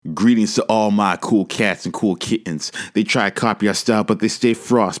Greetings to all my cool cats and cool kittens. They try to copy our style, but they stay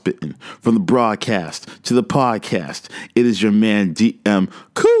frostbitten. From the broadcast to the podcast, it is your man DM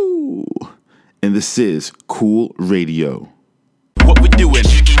Cool. And this is Cool Radio. What we doing?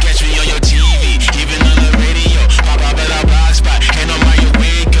 You can catch me on your TV, even on the radio. Pop up at our blog spot, and on my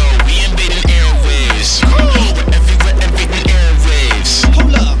way go. We invading airwaves. We're everywhere, invading airwaves.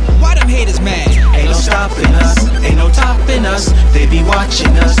 Hold up, why them haters mad? Ain't no stopping us, ain't no topping us. They be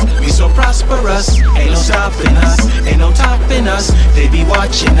watching us, we so prosperous. Ain't no stopping us, ain't no topping us. They be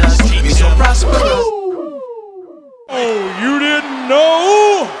watching us, we so prosperous. Oh, you didn't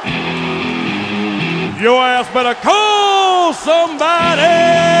know? Your ass better call somebody!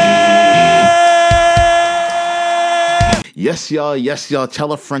 Yes, y'all.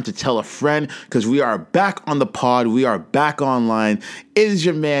 Tell a friend to tell a friend, because we are back on the pod. We are back online. It is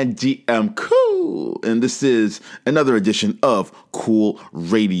your man, DM Cool. And this is another edition of Cool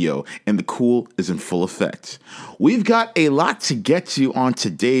Radio. And the cool is in full effect. We've got a lot to get to on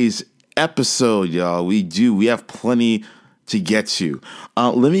today's episode, y'all. We do. We have plenty to get to.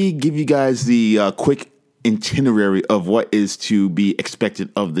 Let me give you guys the quick itinerary of what is to be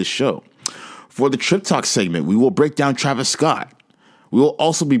expected of this show. For the Trip Talk segment, we will break down Travis Scott. We will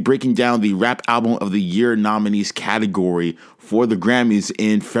also be breaking down the Rap Album of the Year nominees category for the Grammys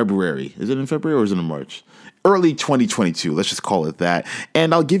in February. Is it in February or is it in March? Early 2022, let's just call it that.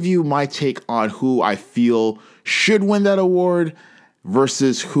 And I'll give you my take on who I feel should win that award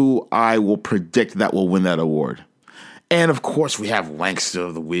versus who I will predict that will win that award. And of course, we have Wankster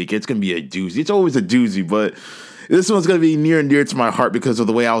of the Week. It's going to be a doozy. It's always a doozy, but this one's going to be near and dear to my heart because of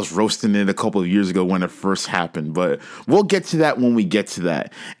the way I was roasting it a couple of years ago when it first happened. But we'll get to that when we get to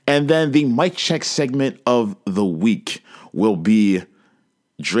that. And then the mic check segment of the week will be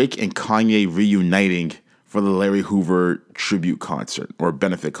Drake and Kanye reuniting for the Larry Hoover tribute concert or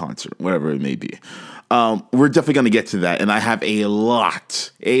benefit concert, whatever it may be. We're definitely going to get to that, and I have a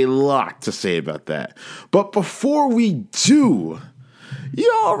lot to say about that. But before we do,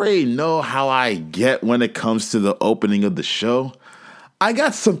 you already know how I get when it comes to the opening of the show. I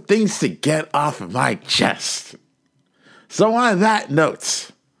got some things to get off of my chest. So on that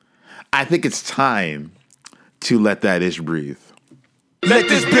note, I think it's time to let that ish breathe. Let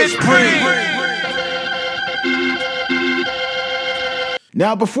this bitch breathe.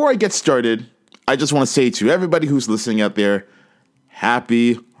 Now, before I get started, I just want to say to everybody who's listening out there,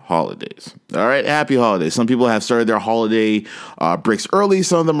 happy holidays. All right, happy holidays. Some people have started their holiday breaks early.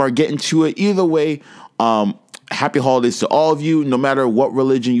 Some of them are getting to it. Either way, happy holidays to all of you, no matter what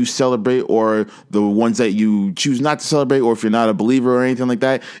religion you celebrate or the ones that you choose not to celebrate, or if you're not a believer or anything like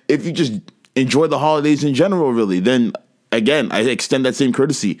that. If you just enjoy the holidays in general, really, then again, I extend that same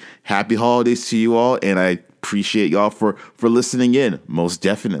courtesy. Happy holidays to you all, and I appreciate y'all for listening in, most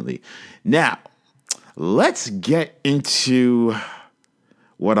definitely. Now, let's get into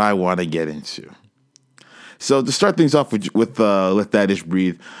what I want to get into. So to start things off with Let That Ish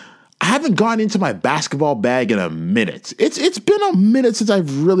Breathe, I haven't gotten into my basketball bag in a minute. It's been a minute since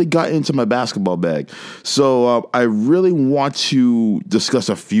I've really gotten into my basketball bag. So I really want to discuss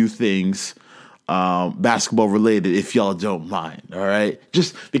a few things basketball related, if y'all don't mind. All right,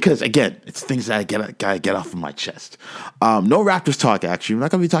 just because again, it's things that I gotta get off of my chest. No Raptors talk. Actually, we're not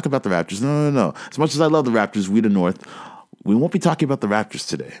gonna be talking about the Raptors. No. As much as I love the Raptors, we the North, we won't be talking about the Raptors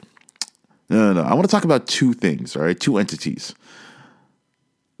today. No. I want to talk about two things. All right, two entities: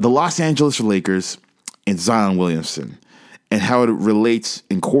 the Los Angeles Lakers and Zion Williamson, and how it relates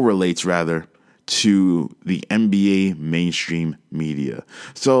and correlates rather to the NBA mainstream media.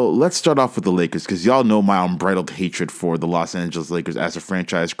 So let's start off with the Lakers, because y'all know my unbridled hatred for the Los Angeles Lakers as a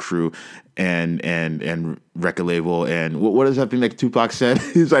franchise, crew, and record label. And what is that thing that Tupac said?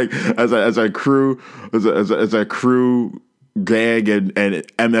 He's like, as a crew, gang and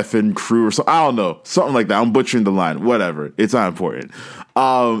MFN crew or so. I don't know, something like that. I'm butchering the line. Whatever. It's not important.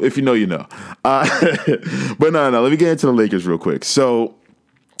 If you know, you know. But no. Let me get into the Lakers real quick. So,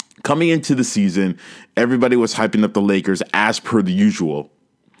 coming into the season, everybody was hyping up the Lakers as per the usual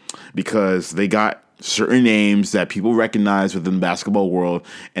because they got certain names that people recognize within the basketball world,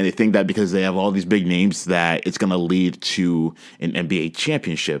 and they think that because they have all these big names that it's going to lead to an NBA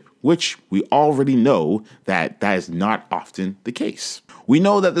championship, which we already know that is not often the case. We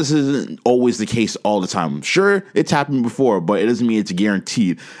know that this isn't always the case all the time. Sure, it's happened before, but it doesn't mean it's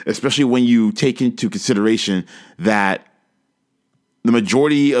guaranteed, especially when you take into consideration that the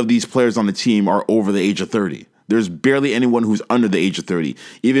majority of these players on the team are over the age of 30. There's barely anyone who's under the age of 30.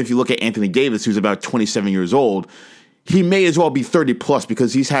 Even if you look at Anthony Davis, who's about 27 years old, he may as well be 30 plus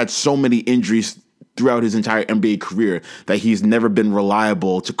because he's had so many injuries throughout his entire NBA career that he's never been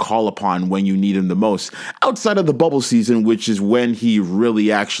reliable to call upon when you need him the most, outside of the bubble season, which is when he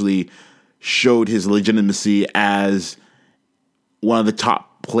really actually showed his legitimacy as one of the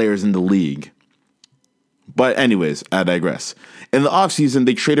top players in the league. But anyways, I digress. In the offseason,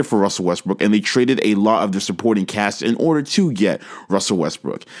 they traded for Russell Westbrook, and they traded a lot of their supporting cast in order to get Russell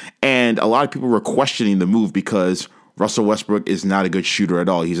Westbrook. And a lot of people were questioning the move because Russell Westbrook is not a good shooter at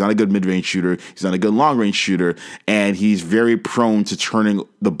all. He's not a good mid-range shooter. He's not a good long-range shooter. And he's very prone to turning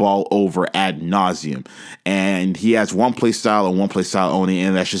the ball over ad nauseum. And he has one play style and one play style only,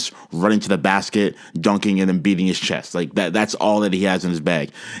 and that's just running to the basket, dunking, and then beating his chest. Like that's all that he has in his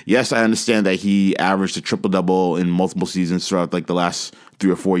bag. Yes, I understand that he averaged a triple-double in multiple seasons throughout like the last 3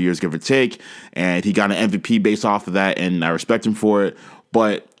 or 4 years, give or take. And he got an MVP based off of that, and I respect him for it.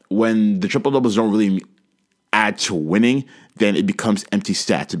 But when the triple-doubles don't really add to winning, then it becomes empty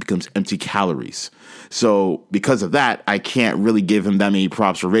stats. It becomes empty calories. So because of that, I can't really give him that many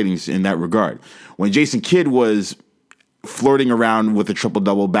props or ratings in that regard. When Jason Kidd was flirting around with a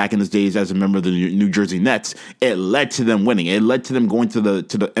triple-double back in his days as a member of the New Jersey Nets, it led to them winning. It led to them going to the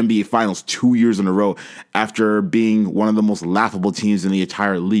NBA Finals 2 years in a row after being one of the most laughable teams in the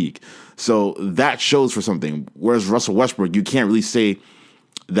entire league. So that shows for something. Whereas Russell Westbrook, you can't really say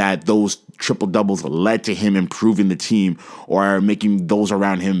that those triple doubles led to him improving the team or making those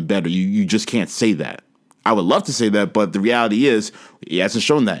around him better. You just can't say that. I would love to say that, but the reality is he hasn't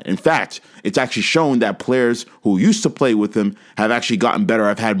shown that. In fact, it's actually shown that players who used to play with him have actually gotten better,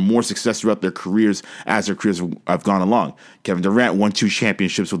 have had more success throughout their careers as their careers have gone along. Kevin Durant won 2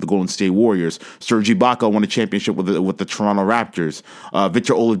 championships with the Golden State Warriors. Serge Ibaka won a championship with the Toronto Raptors.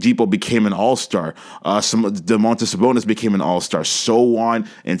 Victor Oladipo became an all-star. Domantas Sabonis became an all-star, so on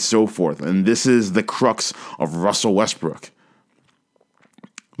and so forth. And this is the crux of Russell Westbrook.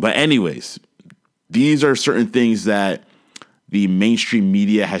 But anyways, these are certain things that the mainstream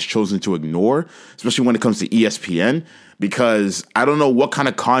media has chosen to ignore, especially when it comes to ESPN, because I don't know what kind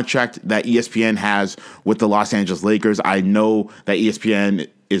of contract that ESPN has with the Los Angeles Lakers. I know that ESPN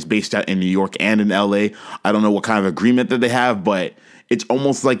is based out in New York and in LA. I don't know what kind of agreement that they have, but it's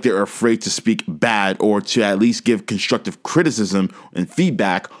almost like they're afraid to speak bad or to at least give constructive criticism and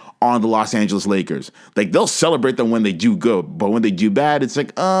feedback on the Los Angeles Lakers. Like, they'll celebrate them when they do good, but when they do bad, it's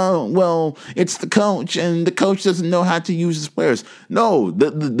like, oh, well, it's the coach, and the coach doesn't know how to use his players. No,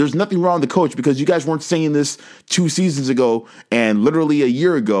 there's nothing wrong with the coach, because you guys weren't saying this 2 seasons ago and literally a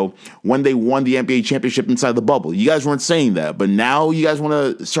year ago when they won the NBA championship inside the bubble. You guys weren't saying that, but now you guys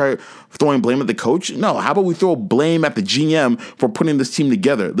want to start throwing blame at the coach? No, how about we throw blame at the GM for putting this team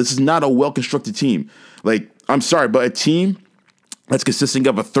together? This is not a well-constructed team. Like, I'm sorry, but a team that's consisting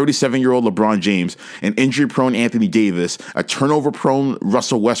of a 37-year-old LeBron James, an injury-prone Anthony Davis, a turnover-prone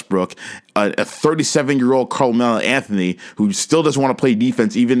Russell Westbrook, a 37-year-old Carmelo Anthony who still doesn't want to play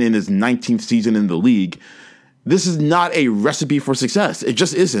defense even in his 19th season in the league. This is not a recipe for success. It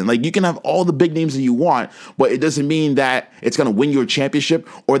just isn't. Like, you can have all the big names that you want, but it doesn't mean that it's going to win you a championship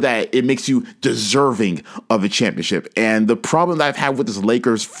or that it makes you deserving of a championship. And the problem that I've had with this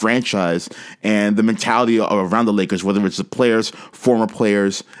Lakers franchise and the mentality around the Lakers, whether it's the players, former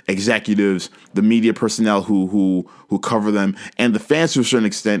players, executives, the media personnel who cover them, and the fans to a certain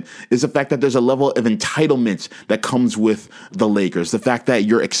extent, is the fact that there's a level of entitlement that comes with the Lakers. The fact that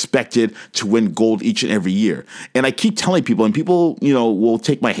you're expected to win gold each and every year. And I keep telling people, and people, will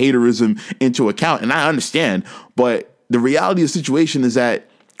take my haterism into account, and I understand, but the reality of the situation is that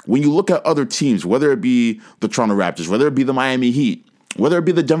when you look at other teams, whether it be the Toronto Raptors, whether it be the Miami Heat, whether it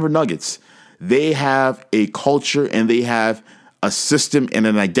be the Denver Nuggets, they have a culture and they have a system and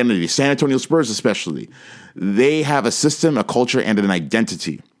an identity. San Antonio Spurs especially. They have a system, a culture, and an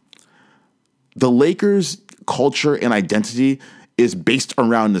identity. The Lakers' culture and identity is based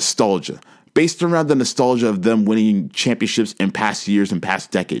around nostalgia. Based around the nostalgia of them winning championships in past years and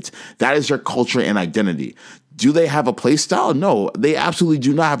past decades. That is their culture and identity. Do they have a play style? No, they absolutely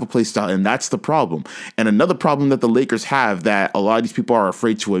do not have a play style, and that's the problem. And another problem that the Lakers have that a lot of these people are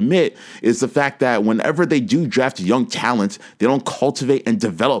afraid to admit is the fact that whenever they do draft young talent, they don't cultivate and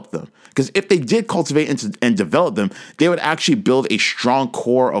develop them. Because if they did cultivate and develop them, they would actually build a strong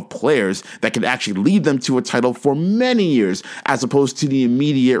core of players that could actually lead them to a title for many years, as opposed to the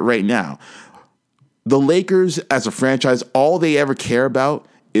immediate right now. The Lakers, as a franchise, all they ever care about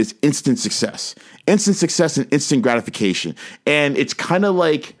is instant success. Instant success and instant gratification. And it's kind of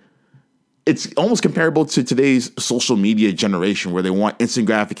like, it's almost comparable to today's social media generation where they want instant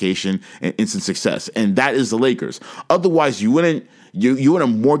gratification and instant success. And that is the Lakers. Otherwise, you wouldn't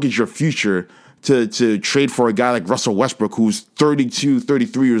mortgage your future to trade for a guy like Russell Westbrook, who's 32,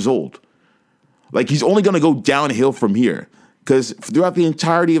 33 years old. Like, he's only going to go downhill from here. Because throughout the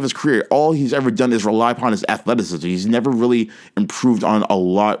entirety of his career, all he's ever done is rely upon his athleticism. He's never really improved on a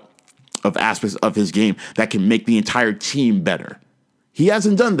lot of aspects of his game that can make the entire team better. He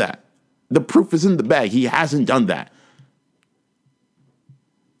hasn't done that. The proof is in the bag. He hasn't done that.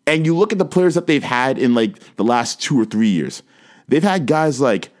 And you look at the players that they've had in like the last 2 or 3 years. They've had guys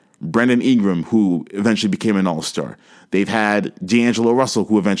like Brandon Ingram, who eventually became an all-star. They've had D'Angelo Russell,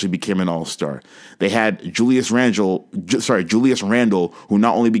 who eventually became an all-star. They had Julius Randle, who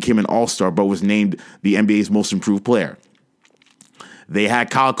not only became an all-star, but was named the NBA's most improved player. They had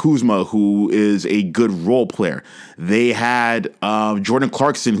Kyle Kuzma, who is a good role player. They had Jordan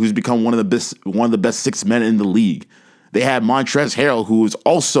Clarkson, who's become one of the best 6 men in the league. They had Montrezl Harrell, who is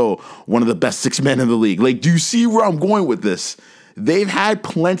also one of the best 6 men in the league. Like, do you see where I'm going with this? They've had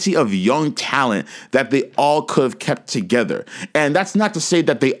plenty of young talent that they all could have kept together. And that's not to say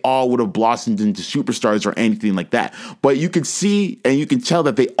that they all would have blossomed into superstars or anything like that. But you can see and you can tell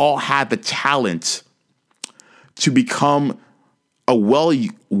that they all had the talent to become a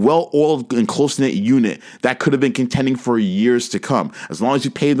well-oiled and close-knit unit that could have been contending for years to come. As long as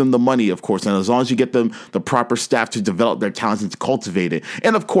you pay them the money, of course, and as long as you get them the proper staff to develop their talents and to cultivate it.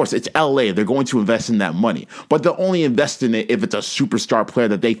 And of course, it's LA. They're going to invest in that money. But they'll only invest in it if it's a superstar player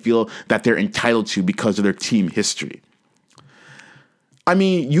that they feel that they're entitled to because of their team history. I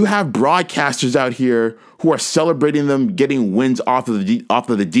mean, you have broadcasters out here who are celebrating them getting wins off of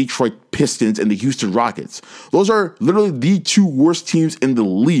the Detroit Pistons and the Houston Rockets. Those are literally the 2 worst teams in the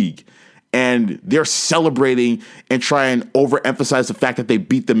league. And they're celebrating and trying to overemphasize the fact that they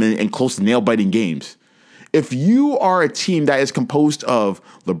beat them in close nail-biting games. If you are a team that is composed of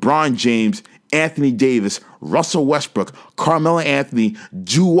LeBron James, Anthony Davis, Russell Westbrook, Carmelo Anthony,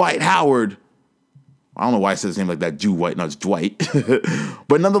 Dwight Howard, I don't know why I said his name like that, Dwight, no, it's Dwight.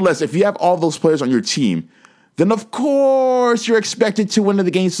 But nonetheless, if you have all those players on your team, then of course you're expected to win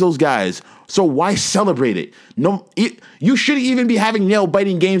against those guys. So why celebrate it? No, you shouldn't even be having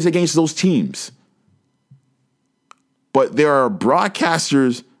nail-biting games against those teams. But there are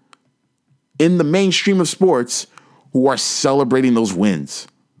broadcasters in the mainstream of sports who are celebrating those wins.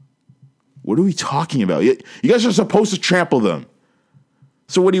 What are we talking about? You guys are supposed to trample them.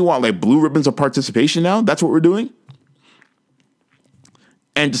 So what do you want, like blue ribbons of participation now? That's what we're doing?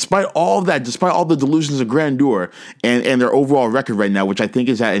 And despite all of that, despite all the delusions of grandeur and their overall record right now, which I think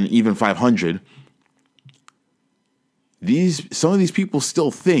is at an even 500, some of these people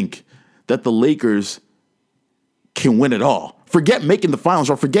still think that the Lakers can win it all. Forget making the finals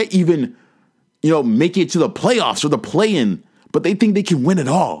or forget even, making it to the playoffs or the play-in, but they think they can win it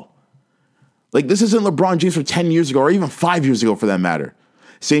all. Like, this isn't LeBron James from 10 years ago or even 5 years ago for that matter.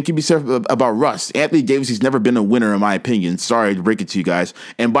 Same can be said about Russ. Anthony Davis, he's never been a winner in my opinion. Sorry to break it to you guys.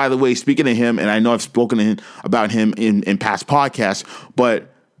 And by the way, speaking of him, and I know I've spoken about him in past podcasts,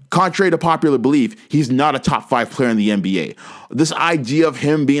 but contrary to popular belief, he's not a top 5 player in the NBA. This idea of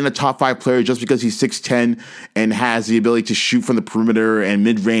him being a top 5 player just because he's 6'10 and has the ability to shoot from the perimeter and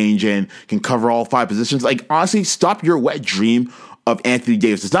mid-range and can cover all 5 positions, like, honestly, stop your wet dream of Anthony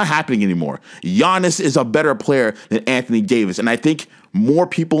Davis. It's not happening anymore. Giannis is a better player than Anthony Davis, and I think more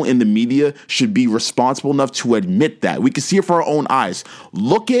people in the media should be responsible enough to admit that. We can see it for our own eyes.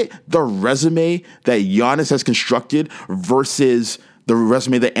 Look at the resume that Giannis has constructed versus the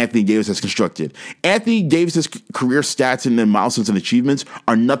resume that Anthony Davis has constructed. Anthony Davis's career stats and the milestones and achievements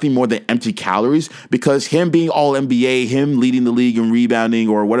are nothing more than empty calories because him being all NBA, him leading the league in rebounding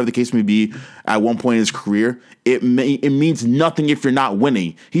or whatever the case may be at one point in his career, it means nothing if you're not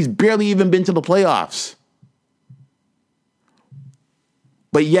winning. He's barely even been to the playoffs.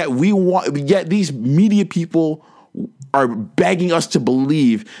 But yet these media people are begging us to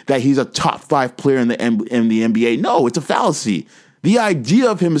believe that he's a top 5 player in the NBA. No, it's a fallacy. The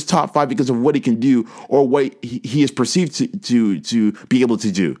idea of him is top 5 because of what he can do or what he is perceived to be able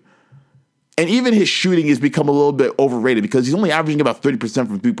to do. And even his shooting has become a little bit overrated because he's only averaging about 30%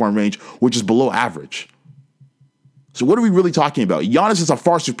 from three-point range, which is below average. So what are we really talking about? Giannis is a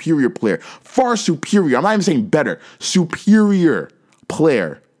far superior player. Far superior. I'm not even saying better. Superior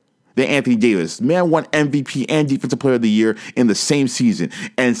player than Anthony Davis. Man won MVP and Defensive Player of the Year in the same season.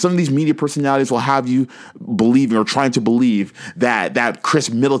 And some of these media personalities will have you believing or trying to believe that Chris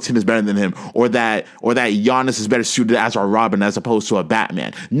Middleton is better than him or that Giannis is better suited as a Robin as opposed to a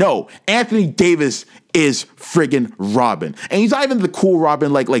Batman. No, Anthony Davis is friggin' Robin. And he's not even the cool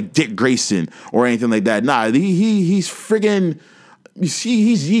Robin like Dick Grayson or anything like that. Nah, he's friggin'... You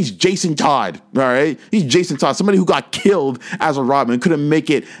see, he's Jason Todd, all right? He's Jason Todd, somebody who got killed as a Robin, couldn't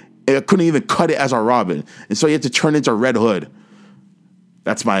even cut it as a Robin. And so he had to turn into Red Hood.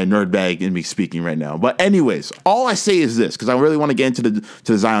 That's my nerd bag in me speaking right now. But anyways, all I say is this, because I really want to get into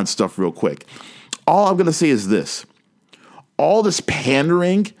the Zion stuff real quick. All I'm going to say is this. All this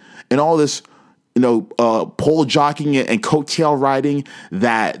pandering and all this, pole jockeying and coattail riding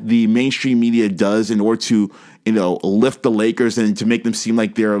that the mainstream media does in order to, lift the Lakers and to make them seem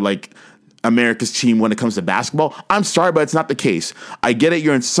like they're like America's team when it comes to basketball. I'm sorry, but it's not the case. I get it.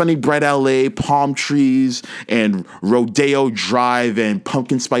 You're in sunny, bright LA, palm trees and Rodeo Drive and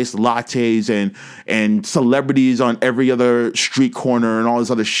pumpkin spice lattes and celebrities on every other street corner and all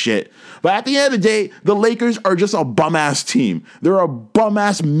this other shit. But at the end of the day, the Lakers are just a bum-ass team. They're a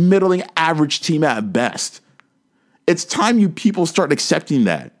bum-ass, middling, average team at best. It's time you people start accepting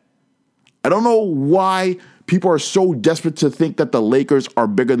that. I don't know why people are so desperate to think that the Lakers are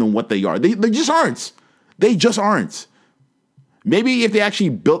bigger than what they are. They just aren't. They just aren't. Maybe if they actually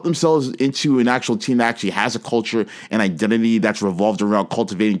built themselves into an actual team that actually has a culture and identity that's revolved around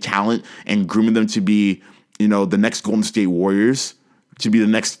cultivating talent and grooming them to be, the next Golden State Warriors, to be the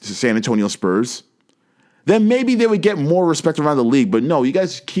next San Antonio Spurs, then maybe they would get more respect around the league. But no, you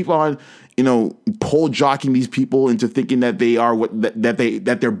guys keep on, pole jockeying these people into thinking that they are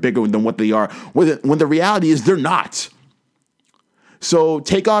that they're bigger than what they are. When the reality is they're not. So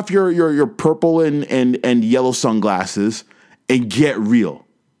take off your purple and yellow sunglasses and get real,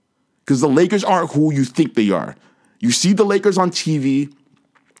 because the Lakers aren't who you think they are. You see the Lakers on TV,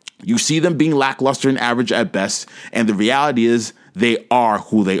 you see them being lackluster and average at best, and the reality is they are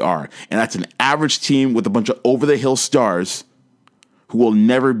who they are, and that's an average team with a bunch of over-the-hill stars who will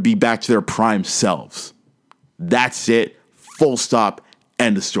never be back to their prime selves. That's it. Full stop.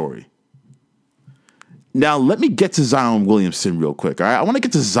 End of story. Now, let me get to Zion Williamson real quick, all right? I want to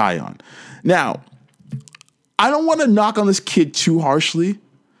get to Zion. Now, I don't want to knock on this kid too harshly,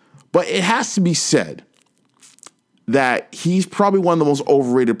 but it has to be said that he's probably one of the most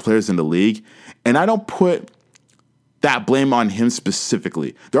overrated players in the league, and I don't put that blame on him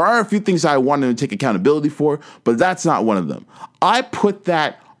specifically. There are a few things I want him to take accountability for, but that's not one of them. I put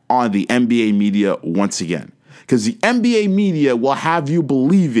that on the NBA media once again, because the NBA media will have you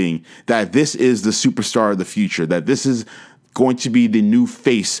believing that this is the superstar of the future, that this is going to be the new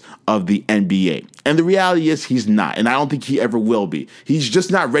face of the NBA. And the reality is he's not, and I don't think he ever will be. He's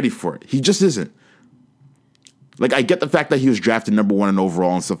just not ready for it. He just isn't. Like, I get the fact that he was drafted number 1 in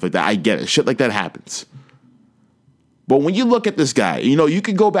overall and stuff like that. I get it. Shit like that happens. But when you look at this guy, you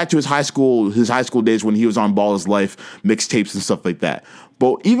could go back to his high school days when he was on Ball His Life, mixtapes and stuff like that.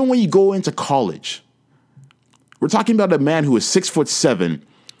 But even when you go into college, we're talking about a man who is 6'7",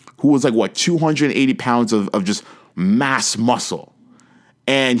 who was 280 pounds of just mass muscle.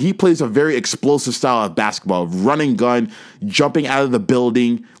 And he plays a very explosive style of basketball, running gun, jumping out of the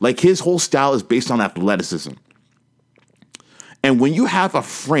building. Like, his whole style is based on athleticism. And when you have a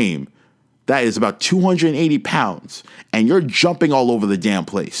frame that is about 280 pounds and you're jumping all over the damn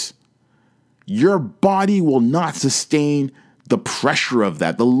place, your body will not sustain the pressure of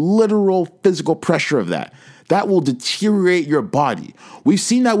that, the literal physical pressure of that. That will deteriorate your body. We've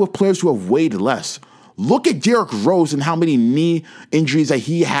seen that with players who have weighed less. Look at Derrick Rose and how many knee injuries that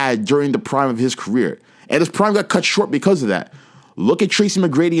he had during the prime of his career. And his prime got cut short because of that. Look at Tracy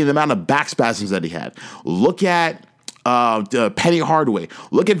McGrady and the amount of back spasms that he had. Look at Penny Hardaway.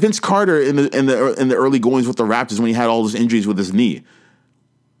 Look at Vince Carter in the early goings with the Raptors when he had all those injuries with his knee.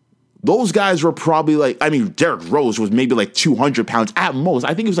 Those guys were probably Derrick Rose was maybe 200 pounds at most.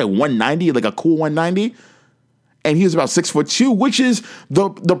 I think it was 190, a cool 190. And he was about 6'2", which is the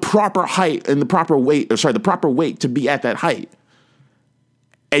proper height and the proper weight to be at that height.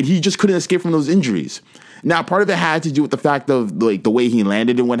 And he just couldn't escape from those injuries. Now, part of it had to do with the fact of the way he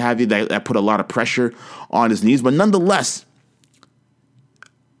landed and what have you, that put a lot of pressure on his knees. But nonetheless,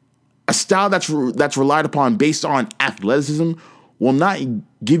 a style that's relied upon based on athleticism will not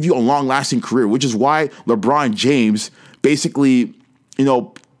give you a long-lasting career, which is why LeBron James basically,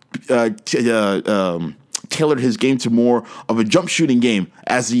 tailored his game to more of a jump shooting game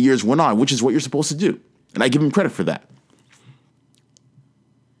as the years went on, which is what you're supposed to do. And I give him credit for that.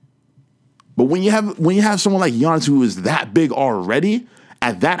 But when you have someone like Giannis who is that big already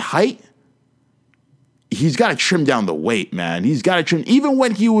at that height, he's got to trim down the weight, man. He's got to trim. Even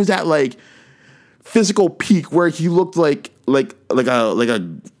when he was at physical peak, where he looked like a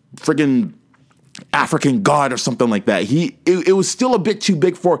freaking African god or something like that, it was still a bit too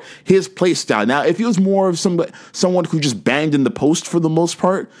big for his play style. Now, if he was more of someone who just banged in the post for the most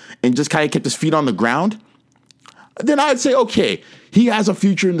part and just kind of kept his feet on the ground, then I'd say, okay, he has a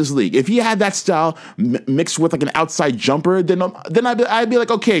future in this league. If he had that style mixed with like an outside jumper, then I'd be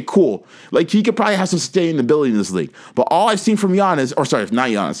like, okay, cool. Like he could probably have some sustainability in this league. But all I've seen from Giannis, or sorry, not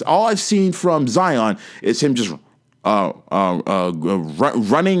Giannis, all I've seen from Zion is him just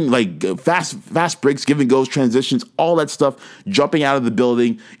running like fast breaks, giving goes, transitions, all that stuff, jumping out of the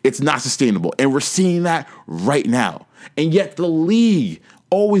building. It's not sustainable. And we're seeing that right now. And yet the league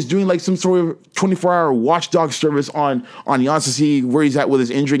always doing like some sort of 24-hour watchdog service on Giannis to see where he's at with his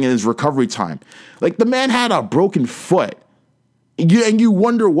injury and his recovery time. Like the man had a broken foot, and you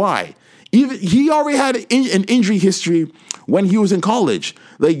wonder why. Even he already had an injury history when he was in college.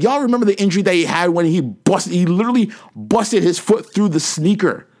 Like y'all remember the injury that he had when he literally busted his foot through the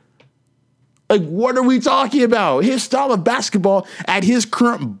sneaker. Like what are we talking about? His style of basketball at his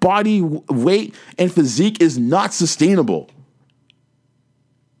current body weight and physique is not sustainable.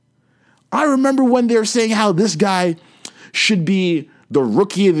 I remember when they were saying how this guy should be the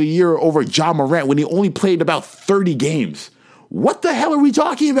rookie of the year over Ja Morant when he only played about 30 games. What the hell are we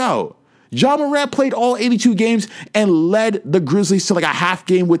talking about? Ja Morant played all 82 games and led the Grizzlies to like a half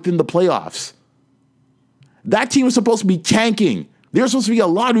game within the playoffs. That team was supposed to be tanking. They were supposed to be a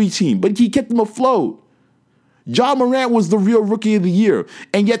lottery team, but he kept them afloat. Ja Morant was the real rookie of the year,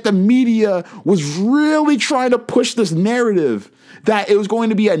 and yet the media was really trying to push this narrative that it was going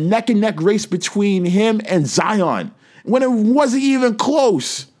to be a neck-and-neck race between him and Zion, when it wasn't even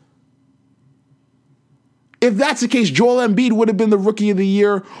close. If that's the case, Joel Embiid would have been the rookie of the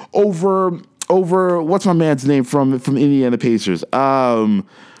year over what's my man's name from Indiana Pacers?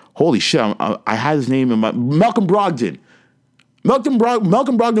 Holy shit, I had his name in my Malcolm Brogdon. Malcolm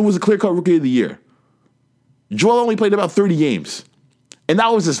Brogdon was a clear-cut rookie of the year. Joel only played about 30 games. And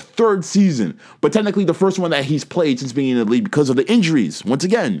that was his third season, but technically the first one that he's played since being in the league because of the injuries. Once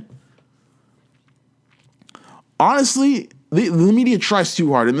again, honestly, the media tries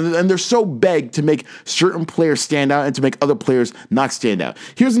too hard, and they're so big to make certain players stand out and to make other players not stand out.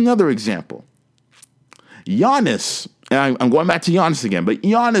 Here's another example. Giannis, and I'm going back to Giannis again, but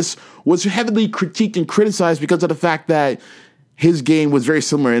Giannis was heavily critiqued and criticized because of the fact that his game was very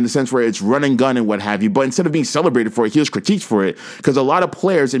similar in the sense where it's run and gun and what have you. But instead of being celebrated for it, he was critiqued for it because a lot of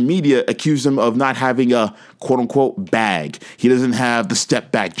players in media accuse him of not having a quote-unquote bag. He doesn't have the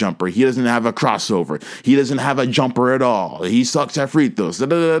step-back jumper. He doesn't have a crossover. He doesn't have a jumper at all. He sucks at free throws.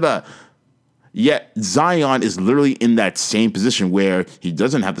 Yet Zion is literally in that same position where he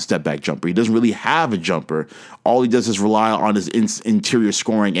doesn't have the step-back jumper. He doesn't really have a jumper. All he does is rely on his interior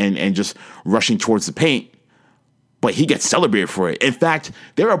scoring and just rushing towards the paint. But he gets celebrated for it. In fact,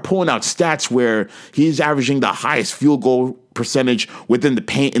 they are pulling out stats where he's averaging the highest field goal percentage within the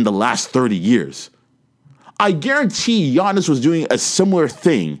paint in the last 30 years. I guarantee Giannis was doing a similar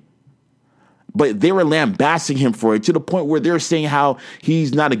thing, but they were lambasting him for it to the point where they're saying how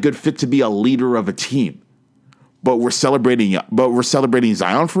he's not a good fit to be a leader of a team. But we're celebrating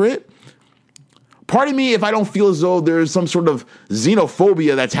Zion for it. Part of me, if I don't feel as though there's some sort of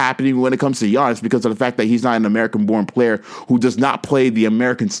xenophobia that's happening when it comes to Giannis because of the fact that he's not an American-born player who does not play the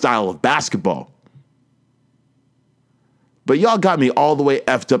American style of basketball. But y'all got me all the way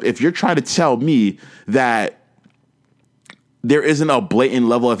effed up if you're trying to tell me that there isn't a blatant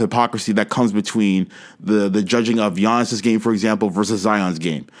level of hypocrisy that comes between the judging of Giannis's game, for example, versus Zion's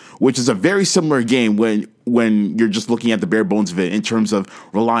game, which is a very similar game when you're just looking at the bare bones of it in terms of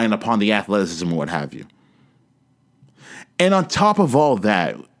relying upon the athleticism and what have you. And on top of all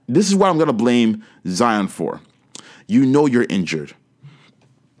that, this is what I'm going to blame Zion for. You know you're injured.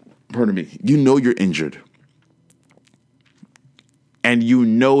 Pardon me. You know you're injured. And you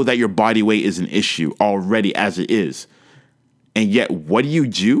know that your body weight is an issue already as it is. And yet, what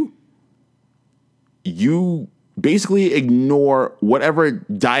do? You basically ignore whatever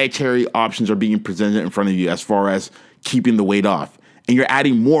dietary options are being presented in front of you as far as keeping the weight off. And you're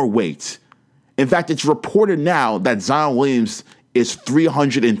adding more weight. In fact, it's reported now that Zion Williams is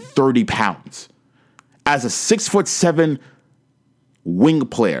 330 pounds. As a 6'7" wing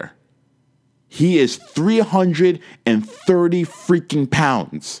player, he is 330 freaking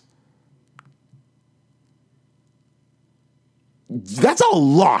pounds. That's a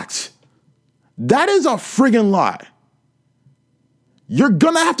lot. That is a friggin' lot. You're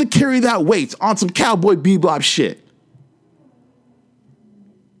gonna have to carry that weight on some Cowboy Bebop shit.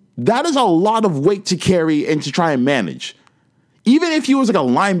 That is a lot of weight to carry and to try and manage. Even if you was like a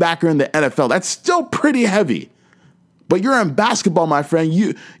linebacker in the NFL, that's still pretty heavy. But you're in basketball, my friend.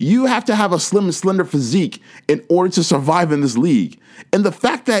 You have to have a slim and slender physique in order to survive in this league. And the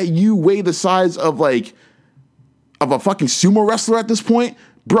fact that you weigh the size of a fucking sumo wrestler at this point,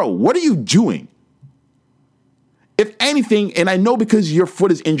 bro, what are you doing? If anything, and I know because your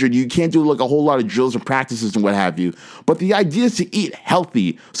foot is injured, you can't do like a whole lot of drills and practices and what have you, but the idea is to eat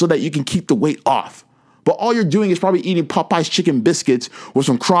healthy so that you can keep the weight off. But all you're doing is probably eating Popeye's chicken biscuits with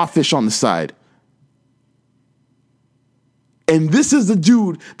some crawfish on the side. And this is the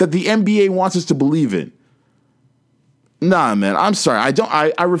dude that the NBA wants us to believe in. Nah, man, I'm sorry.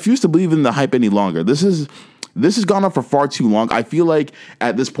 I refuse to believe in the hype any longer. This has gone on for far too long. I feel like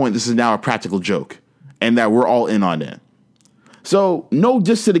at this point, this is now a practical joke and that we're all in on it. So no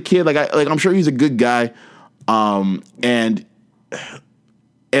diss to the kid. I'm sure he's a good guy. And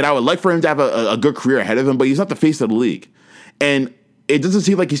I would like for him to have a good career ahead of him, but he's not the face of the league. And it doesn't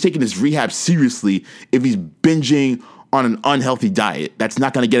seem like he's taking his rehab seriously if he's binging on an unhealthy diet. That's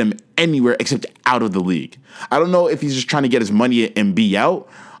not going to get him anywhere except out of the league. I don't know if he's just trying to get his money and be out.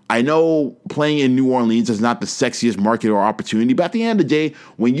 I know playing in New Orleans is not the sexiest market or opportunity, but at the end of the day,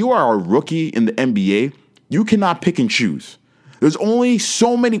 when you are a rookie in the NBA, you cannot pick and choose. There's only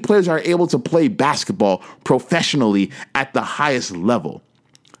so many players that are able to play basketball professionally at the highest level.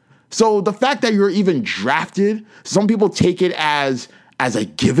 So the fact that you're even drafted, some people take it as a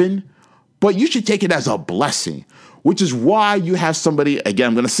given, but you should take it as a blessing, which is why you have somebody, again,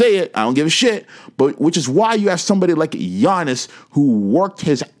 I'm going to say it, I don't give a shit, but which is why you have somebody like Giannis who worked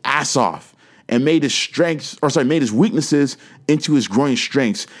his ass off and made his weaknesses into his growing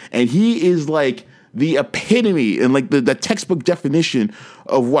strengths. And he is like the epitome and like the textbook definition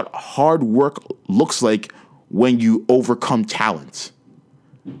of what hard work looks like when you overcome talent.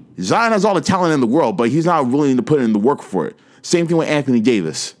 Zion has all the talent in the world, but he's not willing to put in the work for it. Same thing with Anthony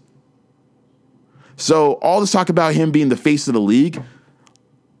Davis. So all this talk about him being the face of the league,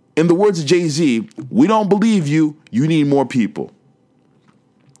 in the words of Jay-Z, we don't believe you. You need more people.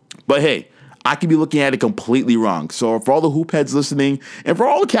 But hey, I could be looking at it completely wrong. So for all the hoop heads listening, and for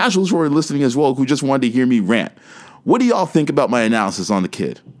all the casuals who are listening as well, who just wanted to hear me rant, what do y'all think about my analysis on the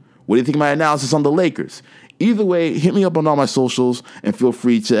kid? What do you think of my analysis on the Lakers? Either way, hit me up on all my socials and feel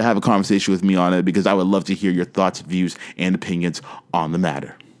free to have a conversation with me on it because I would love to hear your thoughts, views, and opinions on the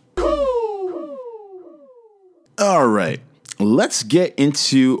matter. All right, let's get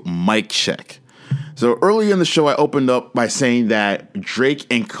into Mic Check. So earlier in the show, I opened up by saying that Drake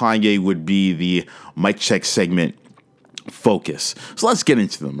and Kanye would be the Mic Check segment focus. So let's get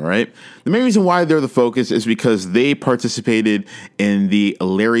into them, all right? The main reason why they're the focus is because they participated in the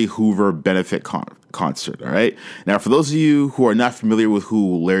Larry Hoover benefit concert, all right? Now, for those of you who are not familiar with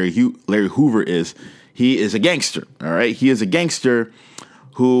who Larry Hoover is, he is a gangster, all right? He is a gangster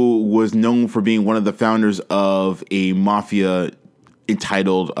who was known for being one of the founders of a mafia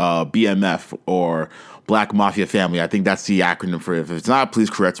entitled BMF, or Black Mafia Family. I think that's the acronym for it. If it's not, please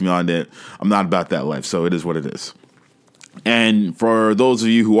correct me on it. I'm not about that life, so it is what it is. And for those of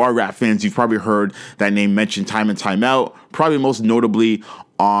you who are rap fans, you've probably heard that name mentioned time and time out, probably most notably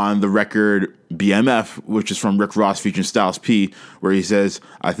on the record BMF, which is from Rick Ross featuring Styles P, where he says,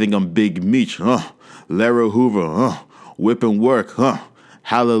 I think I'm Big Meech, Larry Hoover, whip and work,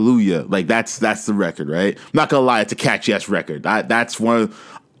 hallelujah. Like that's the record, right? I'm not gonna lie, it's a catchy ass record. That's one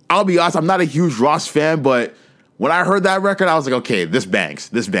of, I'll be honest, I'm not a huge Ross fan, but when I heard that record, I was like, okay, this bangs,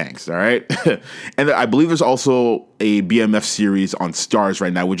 all right? And I believe there's also a BMF series on Stars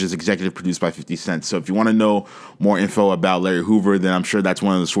right now, which is executive produced by 50 Cent. So if you want to know more info about Larry Hoover, then I'm sure that's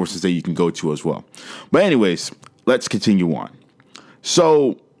one of the sources that you can go to as well. But anyways, let's continue on.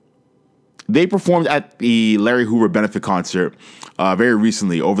 So they performed at the Larry Hoover benefit concert very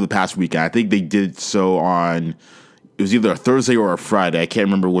recently, over the past weekend. I think they did so on, it was either a Thursday or a Friday. I can't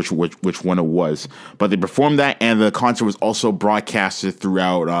remember which one it was. But they performed that, and the concert was also broadcasted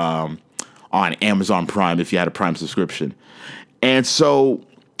throughout on Amazon Prime, if you had a Prime subscription. And so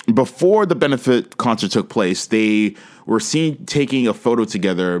before the benefit concert took place, they were seen taking a photo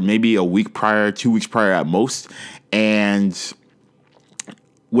together maybe a week prior, 2 weeks prior at most. And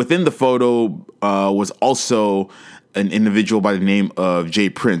within the photo was also an individual by the name of Jay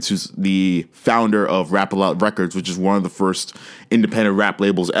Prince, who's the founder of Rap A Lot Records, which is one of the first independent rap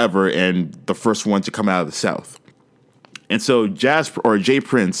labels ever and the first one to come out of the South. And so Jay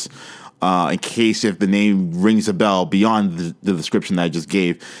Prince, in case if the name rings a bell beyond the description that I just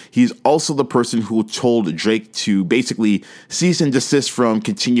gave, he's also the person who told Drake to basically cease and desist from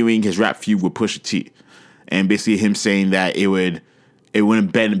continuing his rap feud with Pusha T. And basically him saying that it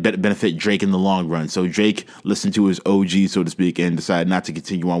wouldn't benefit Drake in the long run. So Drake listened to his OG, so to speak, and decided not to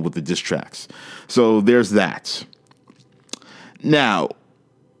continue on with the diss tracks. So there's that. Now,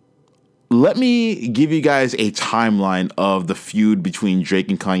 let me give you guys a timeline of the feud between Drake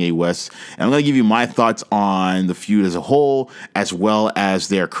and Kanye West. And I'm going to give you my thoughts on the feud as a whole, as well as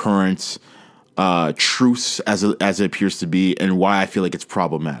their current truce as it appears to be, and why I feel like it's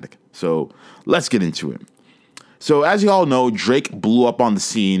problematic. So let's get into it. So as you all know, Drake blew up on the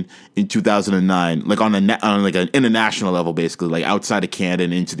scene in 2009, like on like an international level, basically, like outside of Canada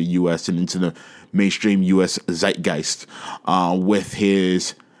and into the U.S. and into the mainstream U.S. zeitgeist with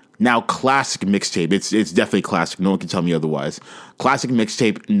his now classic mixtape. It's definitely classic. No one can tell me otherwise. Classic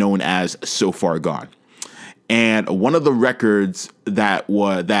mixtape known as So Far Gone. And one of the records that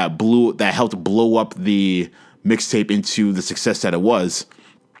helped blow up the mixtape into the success that it was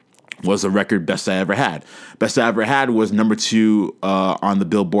the record Best I Ever Had. Best I Ever Had was number 2 on the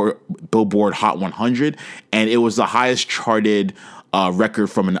Billboard Hot 100, and it was the highest charted record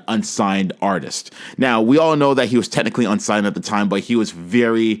from an unsigned artist. Now, we all know that he was technically unsigned at the time, but he was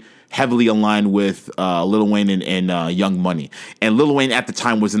very heavily aligned with Lil Wayne and Young Money. And Lil Wayne at the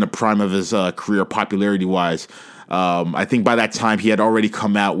time was in the prime of his career popularity-wise. I think by that time he had already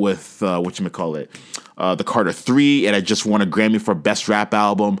come out with, the Carter 3, and had just won a Grammy for Best Rap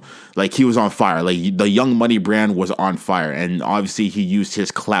Album. Like, he was on fire. Like, the Young Money brand was on fire. And obviously he used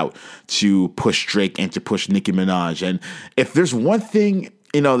his clout to push Drake and to push Nicki Minaj. And if there's one thing,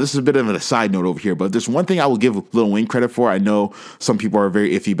 this is a bit of a side note over here, but if there's one thing I will give Lil Wayne credit for, I know some people are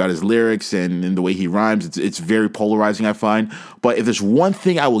very iffy about his lyrics and the way he rhymes. It's very polarizing, I find. But if there's one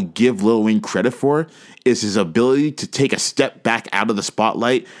thing I will give Lil Wayne credit for, is his ability to take a step back out of the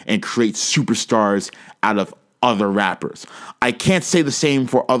spotlight and create superstars out of other rappers. I can't say the same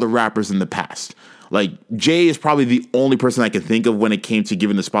for other rappers in the past. Like, Jay is probably the only person I can think of when it came to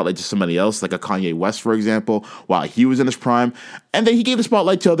giving the spotlight to somebody else, like a Kanye West, for example, while he was in his prime. And then he gave the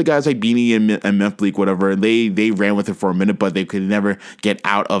spotlight to other guys like Beanie and Meth Bleak, whatever, and they ran with it for a minute, but they could never get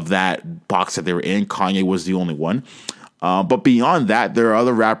out of that box that they were in. Kanye was the only one. But beyond that, there are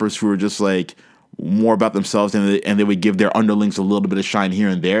other rappers who are just like more about themselves, and they would give their underlings a little bit of shine here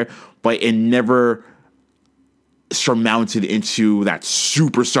and there, but it never surmounted into that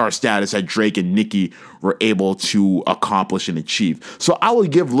superstar status that Drake and Nicki were able to accomplish and achieve. So I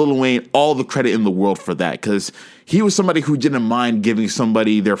would give Lil Wayne all the credit in the world for that, because he was somebody who didn't mind giving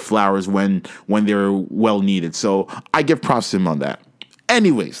somebody their flowers when they're well needed. So I give props to him on that.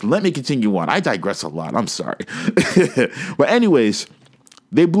 Anyways, let me continue on. I digress a lot. I'm sorry. But anyways,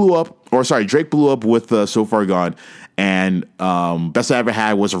 Drake blew up with So Far Gone, and Best I Ever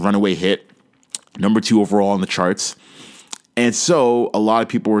Had was a runaway hit. Number 2 overall on the charts. And so a lot of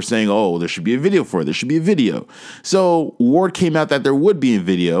people were saying, oh, there should be a video for it. There should be a video. So word came out that there would be a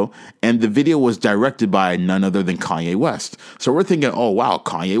video, and the video was directed by none other than Kanye West. So we're thinking, oh, wow,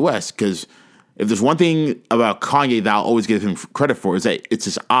 Kanye West. Because if there's one thing about Kanye that I'll always give him credit for, is that it's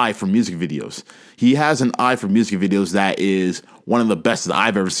his eye for music videos. He has an eye for music videos that is one of the best that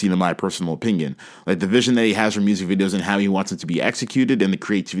I've ever seen, in my personal opinion. Like, the vision that he has for music videos and how he wants it to be executed, and the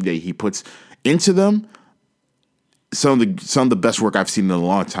creativity that he puts into them, some of the best work I've seen in a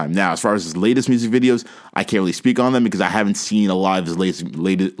long time. Now, as far as his latest music videos, I can't really speak on them because I haven't seen a lot of his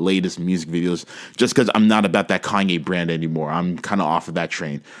latest music videos, just because I'm not about that Kanye brand anymore. I'm kind of off of that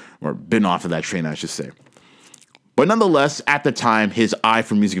train, or been off of that train, I should say. But nonetheless, at the time, his eye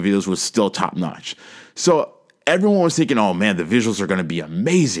for music videos was still top notch. So everyone was thinking, oh man, the visuals are going to be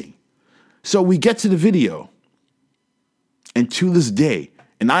amazing. So we get to the video, and to this day,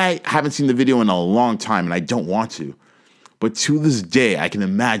 and I haven't seen the video in a long time, and I don't want to, but to this day, I can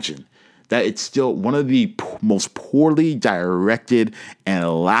imagine that it's still one of the most poorly directed and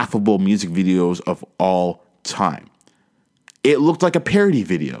laughable music videos of all time. It looked like a parody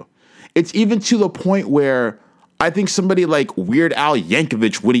video. It's even to the point where I think somebody like Weird Al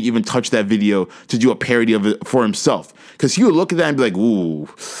Yankovic wouldn't even touch that video to do a parody of it for himself. Because he would look at that and be like, ooh,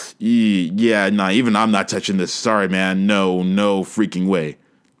 yeah, nah, even I'm not touching this. Sorry, man. No freaking way.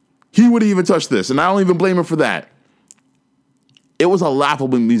 He wouldn't even touch this, and I don't even blame him for that. It was a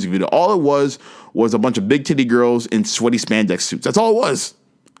laughable music video. All it was a bunch of big titty girls in sweaty spandex suits. That's all it was.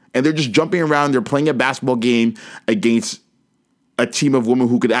 And they're just jumping around. They're playing a basketball game against a team of women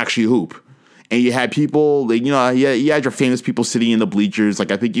who could actually hoop. And you had people, like, you had your famous people sitting in the bleachers. Like,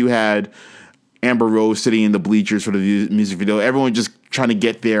 I think you had Amber Rose sitting in the bleachers for the music video. Everyone just trying to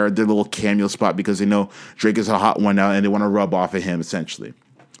get their little cameo spot because they know Drake is a hot one now and they want to rub off of him, essentially.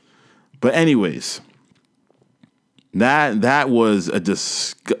 But anyways, that was a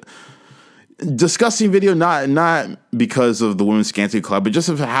disgusting video, not because of the Women's Scantily Club, but just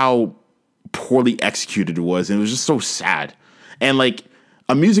of how poorly executed it was. And it was just so sad. And like,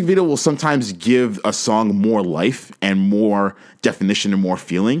 a music video will sometimes give a song more life and more definition and more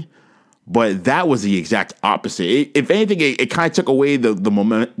feeling. But that was the exact opposite. If anything, it kind of took away the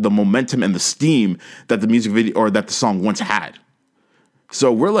momentum and the steam that the music video or that the song once had.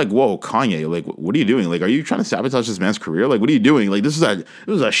 So we're like, whoa, Kanye, like, what are you doing? Like, are you trying to sabotage this man's career? Like, what are you doing? Like, this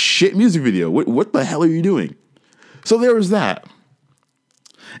was a shit music video. What the hell are you doing? So there was that.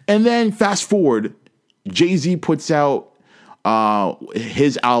 And then fast forward, Jay-Z puts out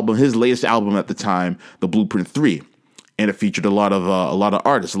his latest album at the time, The Blueprint 3. And it featured a lot of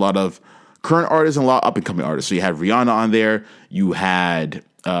artists, a lot of current artists and a lot of up-and-coming artists. So you had Rihanna on there. You had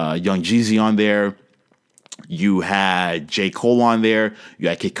Young Jeezy on there. You had J. Cole on there. You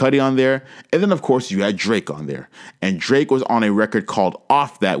had Kid Cudi on there. And then, of course, you had Drake on there. And Drake was on a record called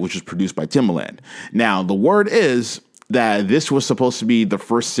Off That, which was produced by Timbaland. Now, the word is that this was supposed to be the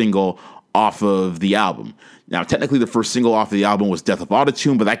first single off of the album. Now, technically, the first single off of the album was Death of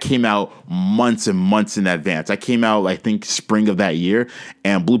Autotune, but that came out months and months in advance. That came out, I think, spring of that year.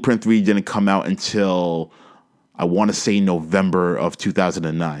 And Blueprint 3 didn't come out until, I want to say, November of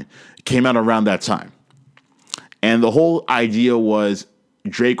 2009. It came out around that time. And the whole idea was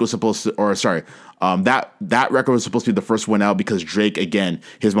Drake was supposed to, that record was supposed to be the first one out because Drake, again,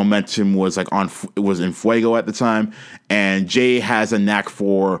 his momentum was was in fuego at the time. And Jay has a knack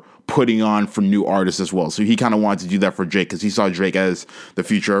for putting on for new artists as well. So he kind of wanted to do that for Drake because he saw Drake as the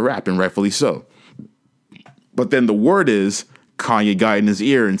future of rap, and rightfully so. But then the word is Kanye got in his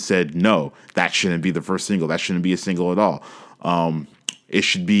ear and said, no, that shouldn't be the first single. That shouldn't be a single at all. It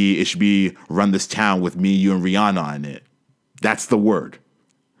should be Run This Town with me, you, and Rihanna on it. That's the word.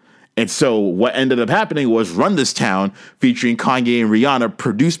 And so what ended up happening was Run This Town featuring Kanye and Rihanna,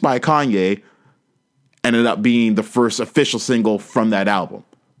 produced by Kanye, ended up being the first official single from that album.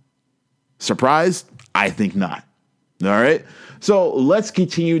 Surprised? I think not. All right. So let's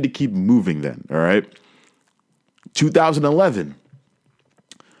continue to keep moving then. All right. 2011.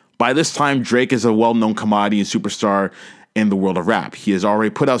 By this time, Drake is a well-known commodity and superstar in the world of rap. He has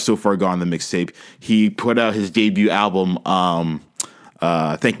already put out So Far Gone, the mixtape. He put out his debut album,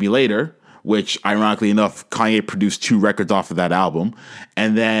 Thank Me Later, which, ironically enough, Kanye produced 2 records off of that album.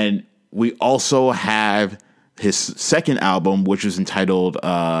 And then we also have his second album, which was entitled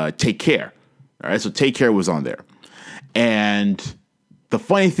Take Care. All right, so Take Care was on there. And the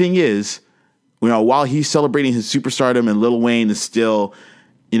funny thing is, while he's celebrating his superstardom and Lil Wayne is still,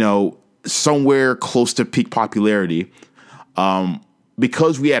 somewhere close to peak popularity,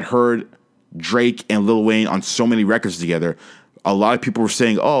 because we had heard Drake and Lil Wayne on so many records together, a lot of people were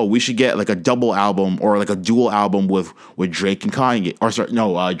saying, oh, we should get like a double album or like a dual album with Drake and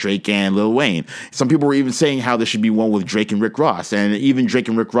Kanye, Drake and Lil Wayne. Some people were even saying how there should be one with Drake and Rick Ross, and even Drake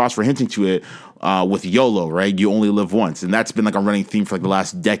and Rick Ross were hinting to it with YOLO, right? You only live once. And that's been like a running theme for like the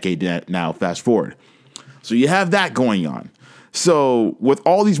last decade now, fast forward. So you have that going on. So with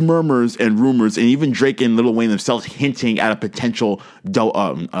all these murmurs and rumors, and even Drake and Lil Wayne themselves hinting at a potential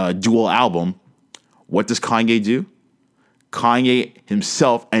dual album, what does Kanye do? Kanye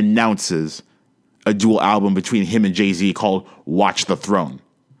himself announces a dual album between him and Jay-Z called Watch the Throne,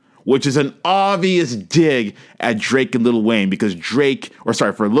 which is an obvious dig at Drake and Lil Wayne because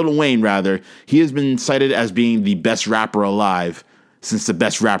for Lil Wayne rather, he has been cited as being the best rapper alive since the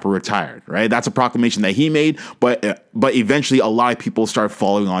best rapper retired, right? That's a proclamation that he made, but eventually a lot of people start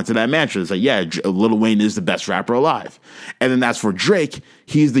following on to that mantra. It's like, yeah, Lil Wayne is the best rapper alive. And then that's for Drake.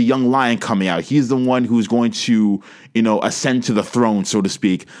 He's the young lion coming out. He's the one who's going to, ascend to the throne, so to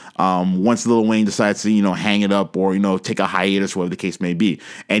speak, once Lil Wayne decides to, hang it up or, take a hiatus, whatever the case may be.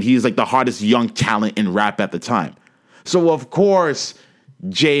 And he's like the hottest young talent in rap at the time. So, of course,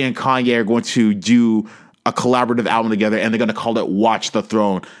 Jay and Kanye are going to do a collaborative album together, and they're going to call it Watch the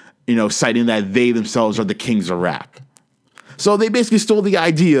Throne, citing that they themselves are the kings of rap. So they basically stole the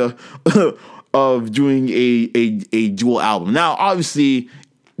idea of doing a dual album. Now, obviously,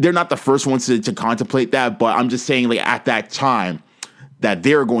 they're not the first ones to contemplate that, but I'm just saying, like, at that time that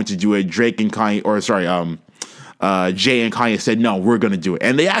they're going to do it, Jay and Kanye said, no, we're going to do it.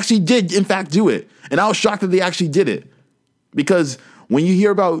 And they actually did, in fact, do it. And I was shocked that they actually did it. Because when you hear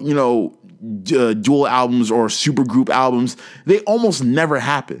about, dual albums or supergroup albums, they almost never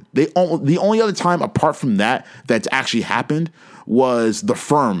happen. The only other time apart from that's actually happened was The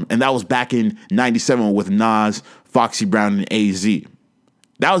Firm, and that was back in 97 with Nas, Foxy Brown, and AZ.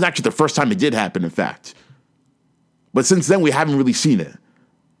 That was actually the first time it did happen, in fact. But since then, we haven't really seen it.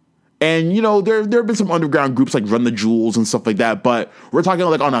 And, there have been some underground groups like Run the Jewels and stuff like that, but we're talking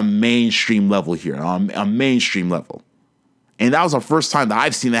like on a mainstream level here, on a mainstream level. And that was the first time that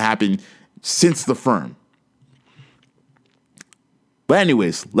I've seen that happen since The Firm. But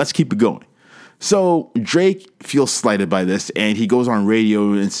anyways, let's keep it going. So Drake feels slighted by this, and he goes on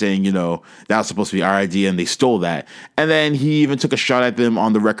radio and saying, that was supposed to be our idea, and they stole that. And then he even took a shot at them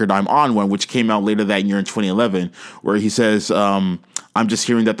on the record I'm On One, which came out later that year in 2011, where he says, I'm just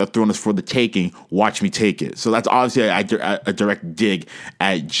hearing that the throne is for the taking. Watch me take it. So that's obviously a direct dig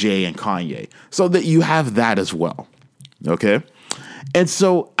at Jay and Kanye. So that you have that as well. Okay? And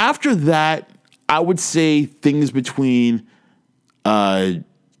so after that, I would say things between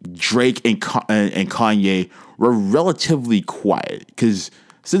Drake and Kanye were relatively quiet, because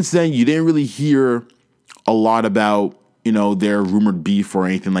since then you didn't really hear a lot about their rumored beef or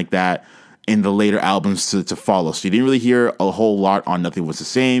anything like that in the later albums to follow. So you didn't really hear a whole lot on Nothing Was the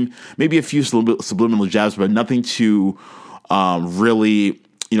Same. Maybe a few subliminal jabs, but nothing to really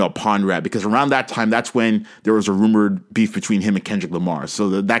pond rap, because around that time, that's when there was a rumored beef between him and Kendrick Lamar.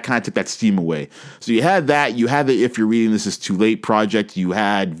 So that kind of took that steam away. So you had that. You had the If You're Reading This Is Too Late project. You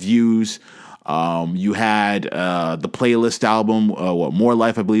had Views. You had the Playlist album, More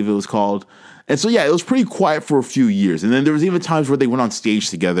Life, I believe it was called. And so, yeah, it was pretty quiet for a few years. And then there was even times where they went on stage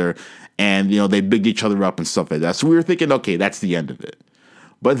together and, they bigged each other up and stuff like that. So we were thinking, okay, that's the end of it.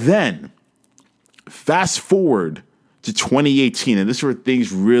 But then, fast forward to 2018, and this is where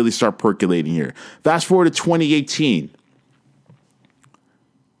things really start percolating here. Fast forward to 2018.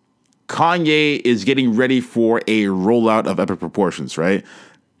 Kanye is getting ready for a rollout of epic proportions, right?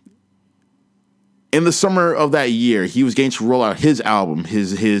 In the summer of that year, he was getting to roll out his album,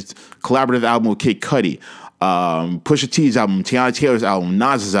 his collaborative album with Kid Cudi, Pusha T's album, Tiana Taylor's album,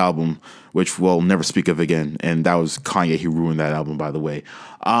 Nas's album, which we'll never speak of again. And that was Kanye who ruined that album, by the way.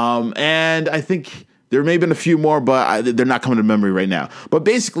 And I think there may have been a few more, but they're not coming to memory right now. But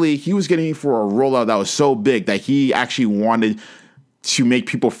basically, he was getting for a rollout that was so big that he actually wanted to make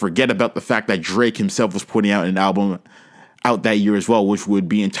people forget about the fact that Drake himself was putting out an album out that year as well, which would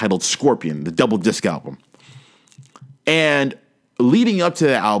be entitled Scorpion, the double disc album. And leading up to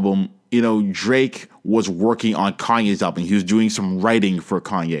the album, Drake was working on Kanye's album. He was doing some writing for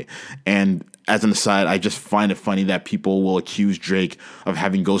Kanye. And as an aside, I just find it funny that people will accuse Drake of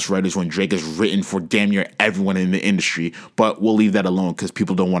having ghostwriters when Drake has written for damn near everyone in the industry, but we'll leave that alone because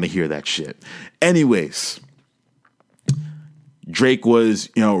people don't want to hear that shit. Anyways, Drake was,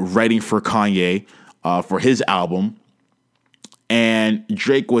 writing for Kanye for his album, and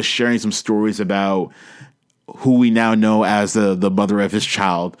Drake was sharing some stories about who we now know as the mother of his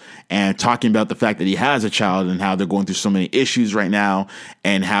child, and talking about the fact that he has a child and how they're going through so many issues right now,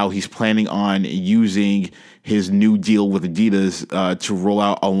 and how he's planning on using his new deal with Adidas to roll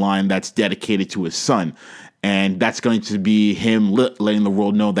out a line that's dedicated to his son. And that's going to be him letting the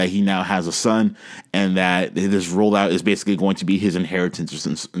world know that he now has a son, and that this rollout is basically going to be his inheritance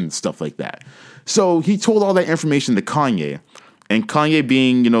and stuff like that. So he told all that information to Kanye, and Kanye,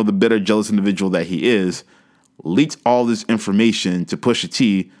 being, the bitter, jealous individual that he is, leaked all this information to Pusha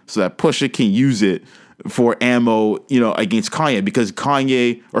T so that Pusha can use it for ammo, against Kanye, because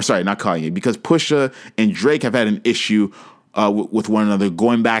because Pusha and Drake have had an issue with one another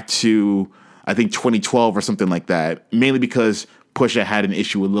going back to, I think, 2012 or something like that, mainly because Pusha had an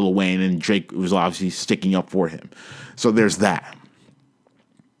issue with Lil Wayne and Drake was obviously sticking up for him. So there's that.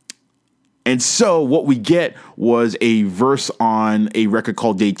 And so what we get was a verse on a record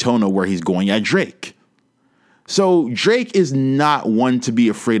called Daytona where he's going at Drake. So Drake is not one to be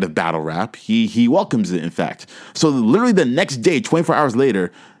afraid of battle rap. He welcomes it, in fact. So literally the next day, 24 hours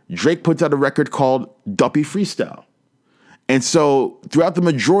later, Drake puts out a record called Duppy Freestyle. And so throughout the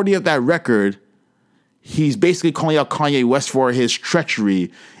majority of that record, he's basically calling out Kanye West for his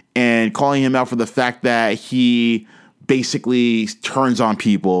treachery and calling him out for the fact that he basically turns on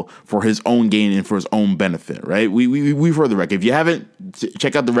people for his own gain and for his own benefit, right? We've heard the record. If you haven't,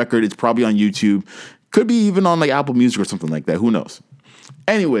 check out the record. It's probably on YouTube. Could be even on Apple Music or something like that. Who knows?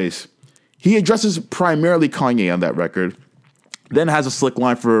 Anyways, he addresses primarily Kanye on that record. Then has a slick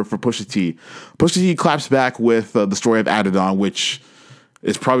line for Pusha T. Pusha T claps back with the story of Adidon, which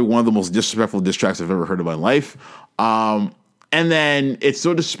is probably one of the most disrespectful diss tracks I've ever heard in my life. And then it's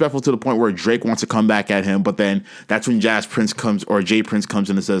so disrespectful to the point where Drake wants to come back at him, but then that's when Jay Prince comes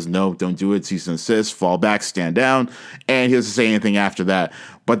in and says, no, don't do it, cease and desist, fall back, stand down, and he doesn't say anything after that.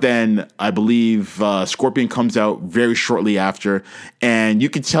 But then I believe Scorpion comes out very shortly after, and you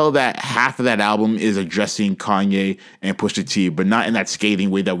can tell that half of that album is addressing Kanye and Pusha T, but not in that scathing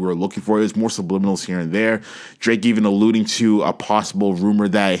way that we were looking for. There's more subliminals here and there. Drake even alluding to a possible rumor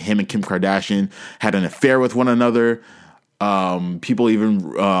that him and Kim Kardashian had an affair with one another. People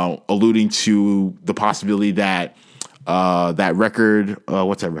even alluding to the possibility that that record,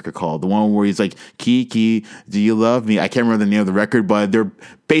 what's that record called? The one where he's like, Kiki, do you love me? I can't remember the name of the record, but they're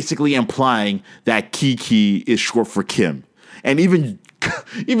basically implying that Kiki is short for Kim. And even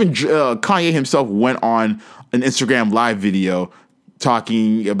Kanye himself went on an Instagram live video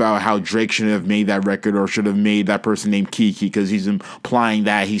talking about how Drake shouldn't have made that record or should have made that person named Kiki because he's implying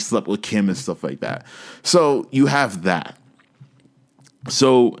that he slept with Kim and stuff like that. So you have that.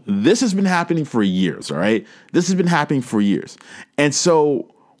 So this has been happening for years, all right? This has been happening for years. And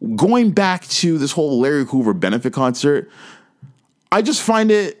so going back to this whole Larry Hoover benefit concert, I just find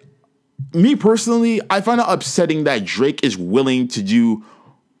it, me personally, I find it upsetting that Drake is willing to do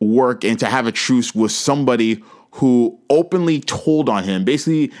work and to have a truce with somebody who openly told on him,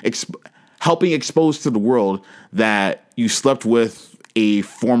 basically helping expose to the world that you slept with a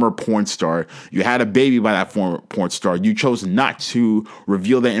former porn star. You had a baby by that former porn star. You chose not to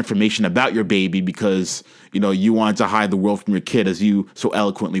reveal that information about your baby because, you wanted to hide the world from your kid, as you so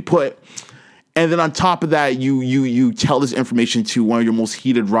eloquently put. And then on top of that, you tell this information to one of your most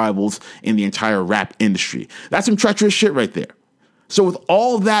heated rivals in the entire rap industry. That's some treacherous shit right there. So with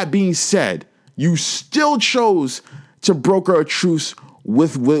all that being said, you still chose to broker a truce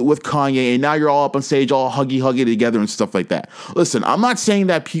with Kanye, and now you're all up on stage, all huggy together and stuff like that. Listen, I'm not saying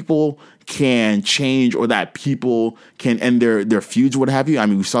that people can change or that people can end their feuds, what have you. I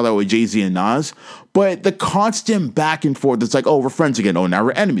mean, we saw that with Jay-Z and Nas, but the constant back and forth, it's like, oh, we're friends again. Oh, now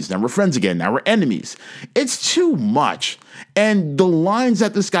we're enemies. Now we're friends again. Now we're enemies. It's too much. And the lines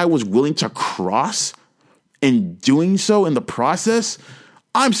that this guy was willing to cross in doing so in the process,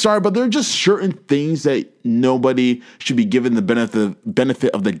 I'm sorry, but there are just certain things that nobody should be given the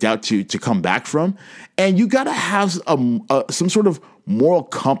benefit of the doubt to come back from. And you got to have some sort of moral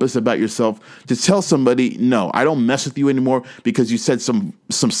compass about yourself to tell somebody, no, I don't mess with you anymore because you said some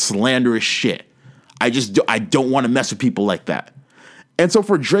slanderous shit. I don't want to mess with people like that. And so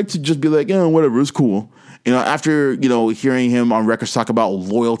for Drake to just be like, whatever, it's cool. After, hearing him on records talk about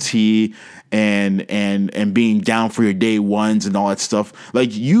loyalty and being down for your day ones and all that stuff,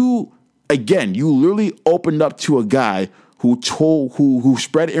 like you literally opened up to a guy who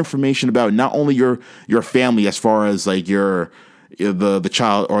spread information about not only your family as far as like the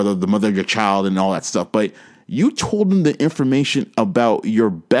child or the mother of your child and all that stuff, but you told him the information about your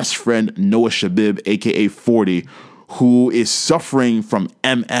best friend Noah Shabib, aka 40, who is suffering from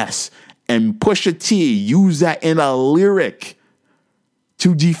MS. And Pusha T used that in a lyric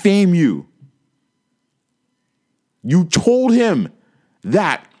to defame you. You told him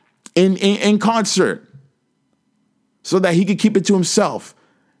that in concert so that he could keep it to himself.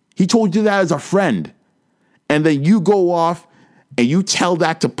 He told you that as a friend. And then you go off and you tell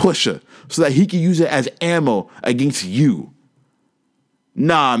that to Pusha so that he can use it as ammo against you.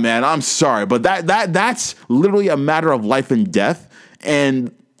 Nah, man, I'm sorry, but that's literally a matter of life and death.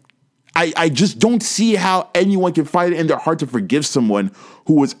 And I just don't see how anyone can find it in their heart to forgive someone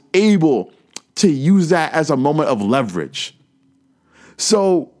who was able to use that as a moment of leverage.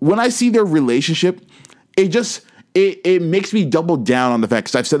 So when I see their relationship, it makes me double down on the fact,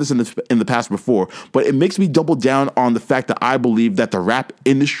 because I've said this in the past before, but it makes me double down on the fact that I believe that the rap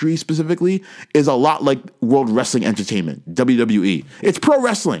industry specifically is a lot like World Wrestling Entertainment, WWE. It's pro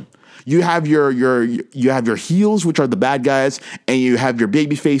wrestling. You have your heels, which are the bad guys, and you have your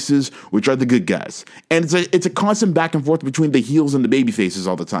baby faces, which are the good guys. And it's a constant back and forth between the heels and the baby faces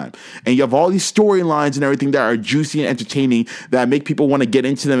all the time. And you have all these storylines and everything that are juicy and entertaining that make people want to get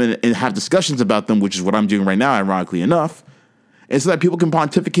into them and have discussions about them, which is what I'm doing right now, ironically enough. And so that people can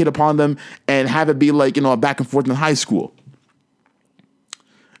pontificate upon them and have it be like, a back and forth in high school.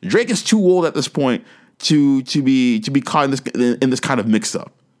 Drake is too old at this point to be caught in this kind of mix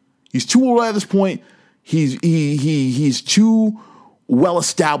up. He's too old at this point. He's too well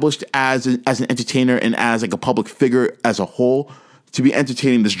established as an entertainer and as like a public figure as a whole to be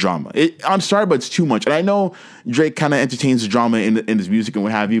entertaining this drama. I'm sorry, but it's too much. And I know Drake kind of entertains the drama in his music and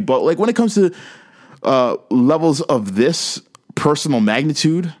what have you, but like when it comes to levels of this personal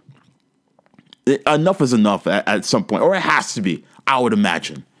magnitude, enough is enough at some point, or it has to be, I would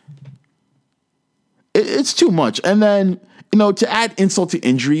imagine. It's too much. And then, to add insult to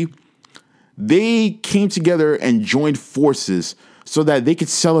injury, they came together and joined forces so that they could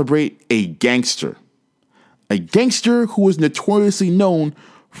celebrate a gangster who was notoriously known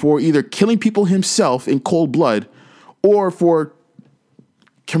for either killing people himself in cold blood or for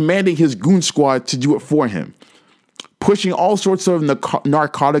commanding his goon squad to do it for him, pushing all sorts of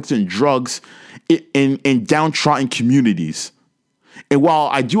narcotics and drugs in downtrodden communities. And while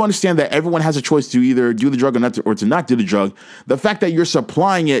I do understand that everyone has a choice to either do the drug or to not do the drug, the fact that you're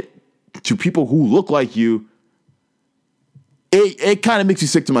supplying it to people who look like you it kind of makes you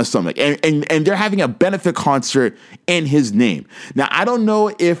sick to my stomach. And they're having a benefit concert in his name. Now, I don't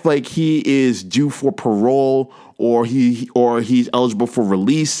know if like he is due for parole or he's eligible for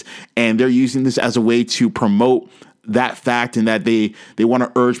release, and they're using this as a way to promote that fact and that they want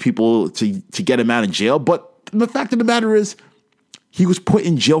to urge people to get him out of jail. But the fact of the matter is, he was put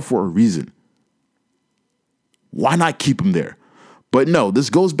in jail for a reason. Why not keep him there? But no, this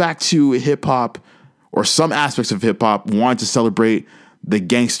goes back to hip hop, or some aspects of hip hop wanting to celebrate the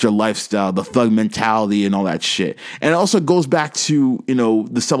gangster lifestyle, the thug mentality, and all that shit. And it also goes back to,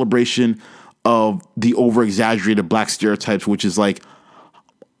 the celebration of the over exaggerated black stereotypes, which is like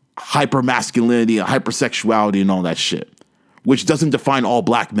hyper masculinity and hypersexuality and all that shit, which doesn't define all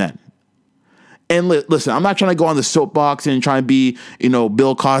black men. And listen, I'm not trying to go on the soapbox and try and be,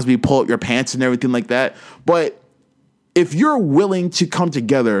 Bill Cosby, pull up your pants and everything like that. But if you're willing to come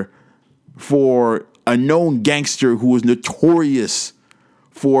together for a known gangster who was notorious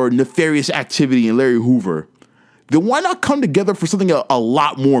for nefarious activity in Larry Hoover, then why not come together for something a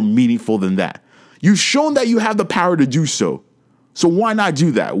lot more meaningful than that? You've shown that you have the power to do so. So why not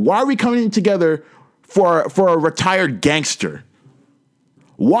do that? Why are we coming together for a retired gangster?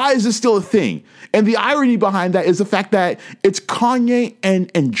 Why is this still a thing? And the irony behind that is the fact that it's Kanye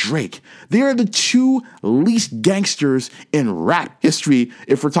and Drake. They are the two least gangsters in rap history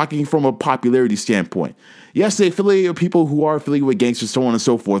if we're talking from a popularity standpoint. Yes, they affiliate with people who are affiliated with gangsters, so on and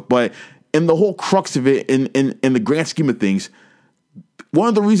so forth. But in the whole crux of it, in the grand scheme of things, one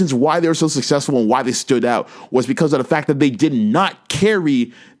of the reasons why they were so successful and why they stood out was because of the fact that they did not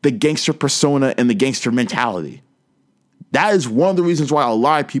carry the gangster persona and the gangster mentality. That is one of the reasons why a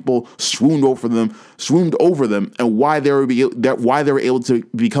lot of people swooned over them, and why they were able to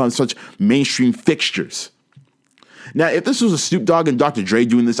become such mainstream fixtures. Now, if this was a Snoop Dogg and Dr. Dre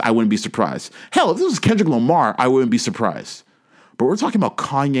doing this, I wouldn't be surprised. Hell, if this was Kendrick Lamar, I wouldn't be surprised. But we're talking about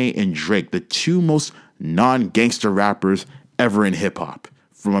Kanye and Drake, the two most non-gangster rappers ever in hip-hop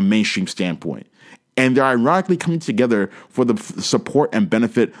from a mainstream standpoint. And they're ironically coming together for the support and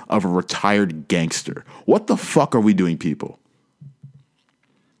benefit of a retired gangster. What the fuck are we doing, people?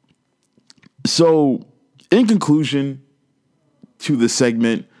 So, in conclusion to this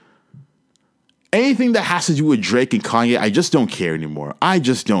segment, anything that has to do with Drake and Kanye, I just don't care anymore. I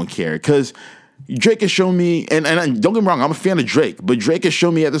just don't care. Because Drake has shown me, and don't get me wrong, I'm a fan of Drake, but Drake has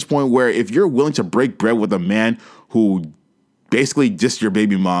shown me at this point where if you're willing to break bread with a man who basically dissed your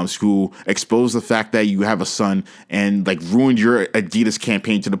baby moms, who exposed the fact that you have a son and like ruined your Adidas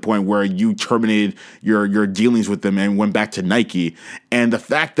campaign to the point where you terminated your dealings with them and went back to Nike. And the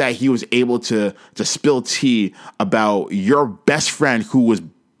fact that he was able to spill tea about your best friend who was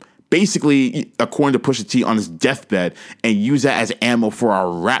basically, according to Pusha T, on his deathbed and use that as ammo for our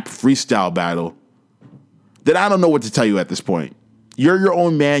rap freestyle battle, then I don't know what to tell you at this point. You're your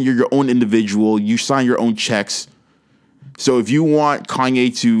own man. You're your own individual. You sign your own checks. So if you want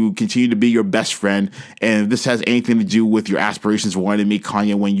Kanye to continue to be your best friend, and if this has anything to do with your aspirations of wanting to meet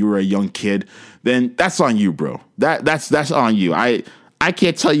Kanye when you were a young kid, then that's on you, bro. That's on you. I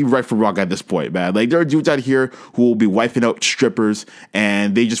can't tell you right from wrong at this point, man. Like, there are dudes out here who will be wifing out strippers,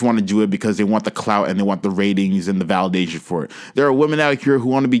 and they just want to do it because they want the clout and they want the ratings and the validation for it. There are women out here who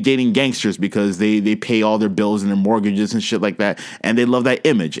want to be dating gangsters because they pay all their bills and their mortgages and shit like that, and they love that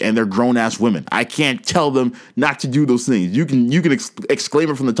image, and they're grown-ass women. I can't tell them not to do those things. You can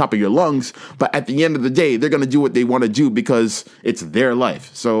exclaim it from the top of your lungs, but at the end of the day, they're going to do what they want to do because it's their life.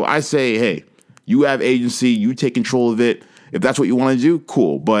 So I say, hey, you have agency, you take control of it. If that's what you want to do,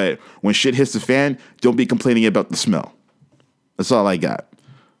 cool. But when shit hits the fan, don't be complaining about the smell. That's all I got.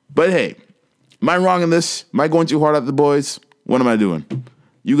 But hey, am I wrong in this? Am I going too hard at the boys? What am I doing?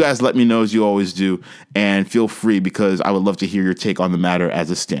 You guys let me know as you always do. And feel free because I would love to hear your take on the matter as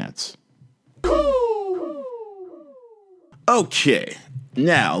it stands. Okay.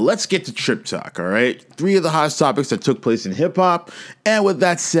 Now, let's get to Trip Talk, all right? 3 of the hottest topics that took place in hip-hop. And with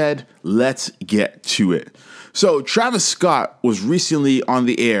that said, let's get to it. So Travis Scott was recently on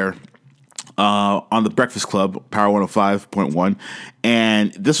the air on the Breakfast Club, Power 105.1,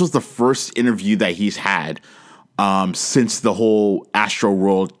 and this was the first interview that he's had since the whole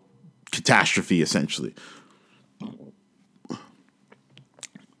Astroworld catastrophe, essentially.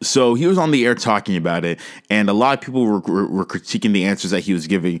 So he was on the air talking about it, and a lot of people were critiquing the answers that he was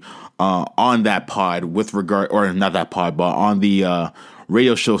giving on that pod with regard, or not that pod, but on the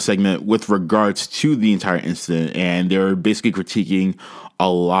radio show segment with regards to the entire incident. And they were basically critiquing a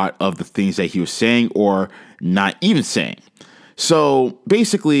lot of the things that he was saying or not even saying. So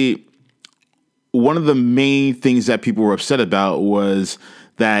basically, one of the main things that people were upset about was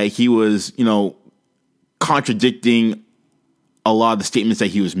that he was, contradicting a lot of the statements that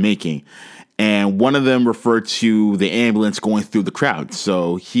he was making. And one of them referred to the ambulance going through the crowd.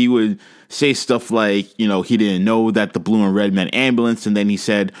 So he would say stuff like, he didn't know that the blue and red meant ambulance. And then he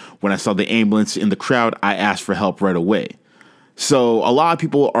said, when I saw the ambulance in the crowd, I asked for help right away. So a lot of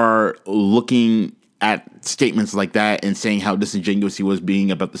people are looking at statements like that and saying how disingenuous he was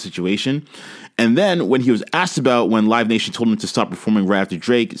being about the situation. And then when he was asked about when Live Nation told him to stop performing right after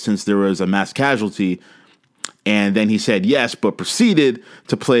Drake since there was a mass casualty, and then he said yes, but proceeded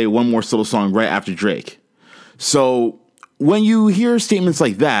to play one more solo song right after Drake. So when you hear statements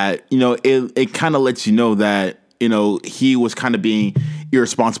like that, it kind of lets you know that, he was kind of being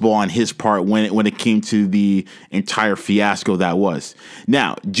irresponsible on his part when it came to the entire fiasco that was.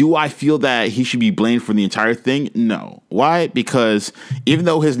 Now, do I feel that he should be blamed for the entire thing? No. Why? Because even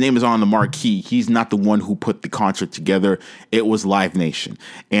though his name is on the marquee, he's not the one who put the concert together. It was Live Nation.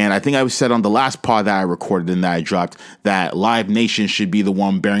 And I think I said on the last pod that I recorded and that I dropped that Live Nation should be the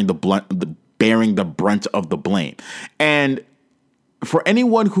one bearing the brunt of the blame. And for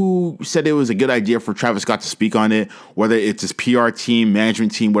anyone who said it was a good idea for Travis Scott to speak on it, whether it's his PR team,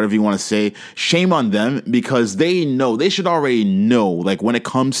 management team, whatever you want to say, shame on them, because they should already know, like when it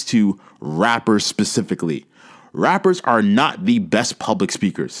comes to rappers specifically, rappers are not the best public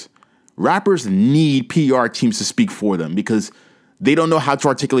speakers. Rappers need PR teams to speak for them because they don't know how to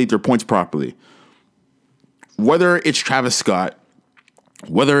articulate their points properly. Whether it's Travis Scott,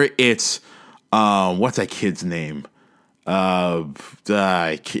 whether it's, what's that kid's name?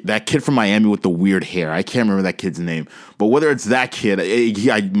 That kid from Miami with the weird hair. I can't remember that kid's name. But whether it's that kid,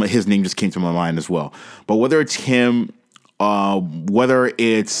 his name just came to my mind as well. But whether it's him, whether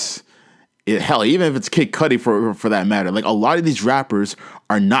it's hell, even if it's Kid Cudi for that matter, like a lot of these rappers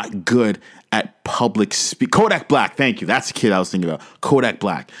are not good at public speak. Kodak Black, thank you. That's the kid I was thinking about. Kodak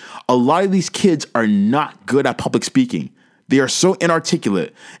Black. A lot of these kids are not good at public speaking. They are so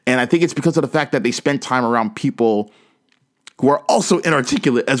inarticulate, and I think it's because of the fact that they spend time around people who are also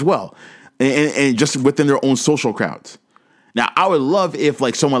inarticulate as well, and just within their own social crowds. Now, I would love if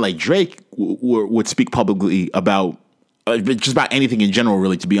like someone like Drake would speak publicly about just about anything in general,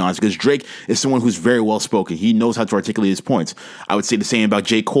 really, to be honest, because Drake is someone who's very well spoken. He knows how to articulate his points. I would say the same about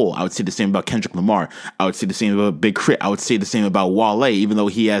J. Cole. I would say the same about Kendrick Lamar. I would say the same about Big Crit. I would say the same about Wale, even though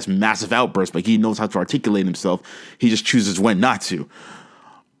he has massive outbursts, but he knows how to articulate himself. He just chooses when not to.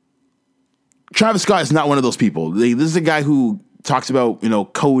 Travis Scott is not one of those people. This is a guy who talks about,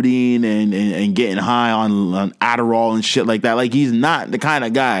 codeine and getting high on Adderall and shit like that. Like, he's not the kind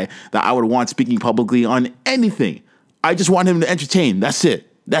of guy that I would want speaking publicly on anything. I just want him to entertain. That's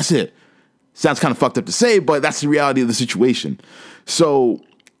it. Sounds kind of fucked up to say, but that's the reality of the situation. So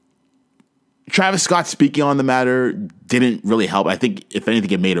Travis Scott speaking on the matter didn't really help. I think, if anything,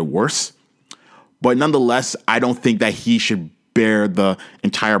 it made it worse. But nonetheless, I don't think that he should bear the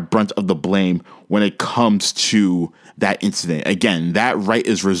entire brunt of the blame when it comes to that incident. Again, that right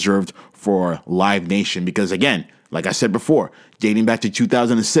is reserved for Live Nation because, again, like I said before, dating back to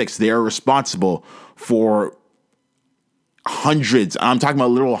 2006, they are responsible for hundreds, I'm talking about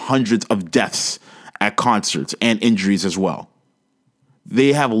literal hundreds of deaths at concerts and injuries as well.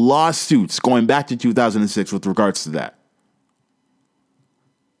 They have lawsuits going back to 2006 with regards to that.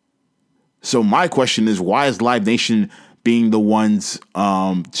 So my question is, why is Live Nation being the ones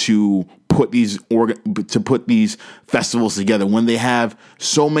to put these festivals together when they have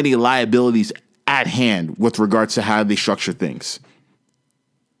so many liabilities at hand with regards to how they structure things?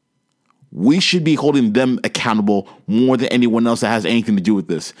 We should be holding them accountable more than anyone else that has anything to do with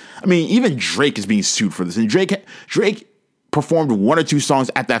this. I mean, even Drake is being sued for this, and Drake performed one or two songs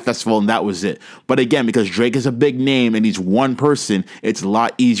at that festival, and that was it. But again, because Drake is a big name and he's one person, it's a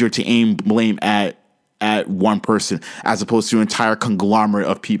lot easier to aim blame at one person as opposed to an entire conglomerate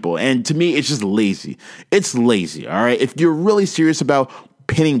of people. And to me, it's just lazy. It's lazy, all right? If you're really serious about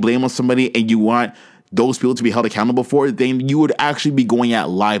pinning blame on somebody and you want those people to be held accountable for it, then you would actually be going at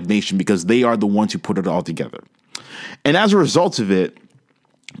Live Nation because they are the ones who put it all together. And as a result of it,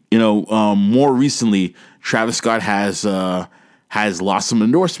 more recently, Travis Scott has lost some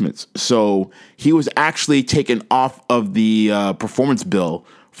endorsements. So he was actually taken off of the performance bill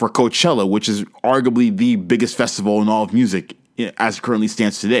for Coachella, which is arguably the biggest festival in all of music as it currently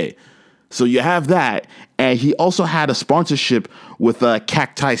stands today. So you have that, and he also had a sponsorship with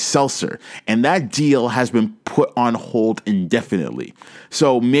Cacti Seltzer, and that deal has been put on hold indefinitely.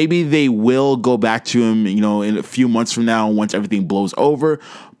 So maybe they will go back to him, in a few months from now once everything blows over.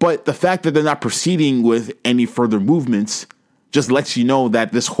 But the fact that they're not proceeding with any further movements just lets you know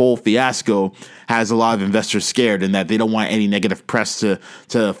that this whole fiasco has a lot of investors scared and that they don't want any negative press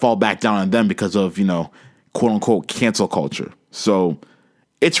to fall back down on them because of, quote unquote cancel culture. So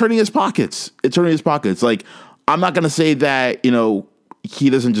it's hurting his pockets. Like, I'm not going to say that,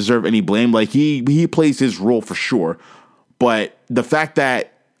 he doesn't deserve any blame. Like, he plays his role for sure. But the fact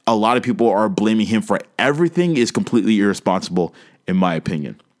that a lot of people are blaming him for everything is completely irresponsible, in my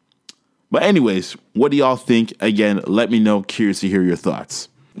opinion. But anyways, what do y'all think? Again, let me know. Curious to hear your thoughts.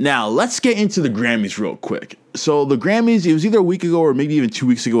 Now, let's get into the Grammys real quick. So the Grammys, it was either a week ago or maybe even 2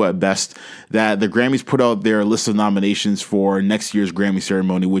 weeks ago at best that the Grammys put out their list of nominations for next year's Grammy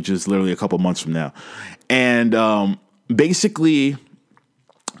ceremony, which is literally a couple months from now. And basically,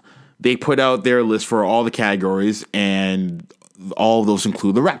 they put out their list for all the categories, and all of those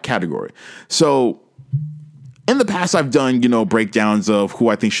include the rap category. So in the past, I've done, breakdowns of who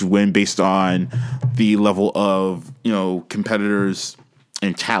I think should win based on the level of, competitors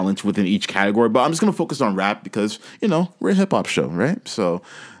and talent within each category. But I'm just going to focus on rap because, we're a hip hop show, right? So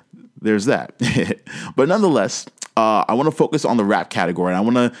there's that. But nonetheless, I want to focus on the rap category. And I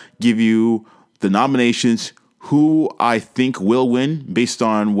want to give you the nominations, who I think will win based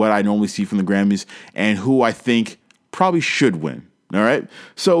on what I normally see from the Grammys, and who I think probably should win. All right.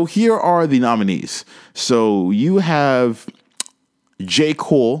 So here are the nominees. So you have J.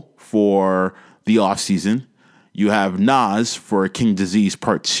 Cole for The Offseason. You have Nas for King Disease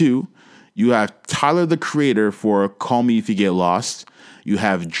Part 2. You have Tyler, the Creator, for Call Me If You Get Lost. You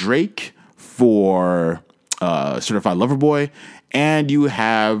have Drake for Certified Lover Boy. And you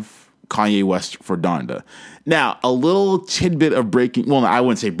have Kanye West for Donda. Now, a little tidbit of breaking, well, I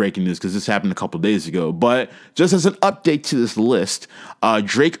wouldn't say breaking news because this happened a couple days ago, but just as an update to this list,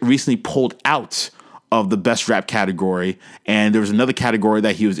 Drake recently pulled out of the best rap category, and there was another category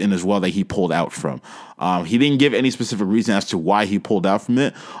that he was in as well that he pulled out from. He didn't give any specific reason as to why he pulled out from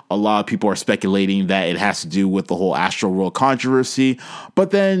it. A lot of people are speculating that it has to do with the whole Astroworld controversy,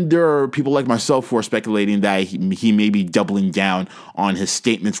 but then there are people like myself who are speculating that he may be doubling down on his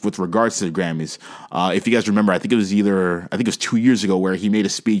statements with regards to the Grammys. If you guys remember, I think it was 2 years ago where he made a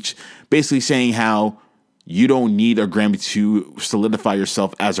speech basically saying how you don't need a Grammy to solidify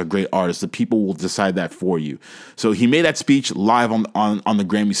yourself as a great artist. The people will decide that for you. So he made that speech live on the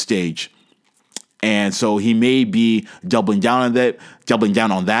Grammy stage. And so he may be doubling down on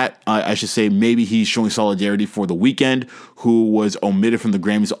that. I should say maybe he's showing solidarity for The Weeknd, who was omitted from the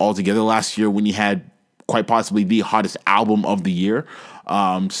Grammys altogether last year when he had quite possibly the hottest album of the year.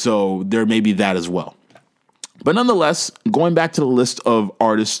 So there may be that as well. But nonetheless, going back to the list of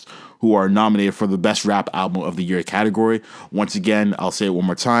artists who are nominated for the Best Rap Album of the Year category. Once again, I'll say it one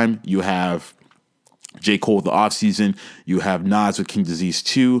more time. You have J. Cole with The Offseason. You have Nas with King Disease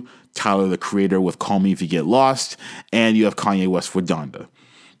 2. Tyler, the Creator, with Call Me If You Get Lost. And you have Kanye West with Donda.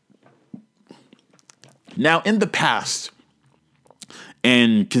 Now, in the past,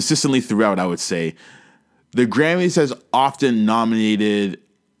 and consistently throughout, I would say, the Grammys has often nominated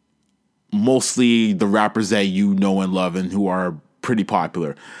mostly the rappers that you know and love and who are pretty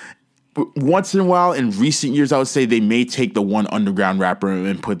popular. Once in a while, in recent years, I would say they may take the one underground rapper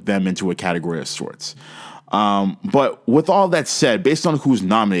and put them into a category of sorts. But with all that said, based on who's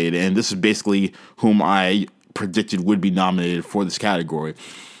nominated, and this is basically whom I predicted would be nominated for this category,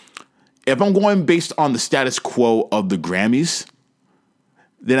 if I'm going based on the status quo of the Grammys,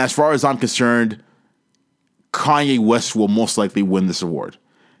 then as far as I'm concerned, Kanye West will most likely win this award.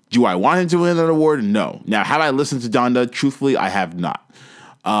 Do I want him to win that award? No. Now, have I listened to Donda? Truthfully, I have not.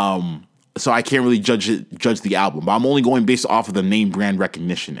 So I can't really judge the album, but I'm only going based off of the name brand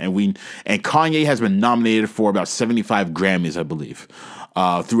recognition. And Kanye has been nominated for about 75 Grammys, I believe,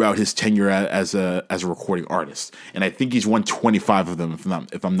 throughout his tenure as a recording artist. And I think he's won 25 of them,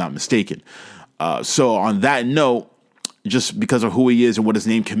 if I'm not mistaken. So on that note, just because of who he is and what his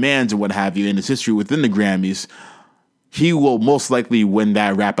name commands and what have you in his history within the Grammys, he will most likely win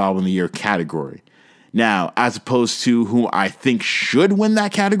that Rap Album of the Year category. Now, as opposed to who I think should win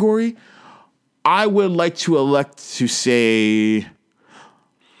that category, I would like to elect to say,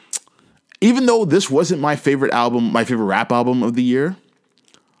 even though this wasn't my favorite rap album of the year,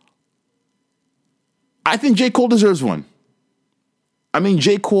 I think J. Cole deserves one. I mean,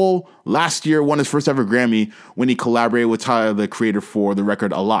 J. Cole last year won his first ever Grammy when he collaborated with Tyler, the Creator, for the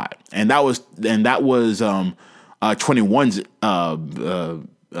record "A Lot," and that was 21's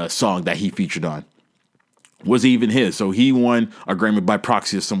song that he featured on. Was even his, so he won a Grammy by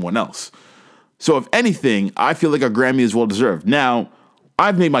proxy of someone else. So if anything, I feel like a Grammy is well deserved. Now,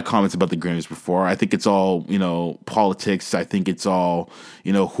 I've made my comments about the Grammys before. I think it's all, politics. I think it's all,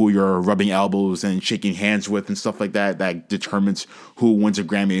 who you're rubbing elbows and shaking hands with and stuff like that. That determines who wins a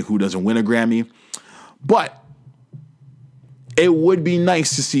Grammy and who doesn't win a Grammy. But it would be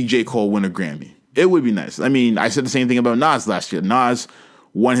nice to see J. Cole win a Grammy. It would be nice. I mean, I said the same thing about Nas last year. Nas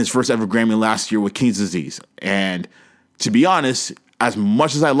won his first ever Grammy last year with King's Disease. And to be honest, as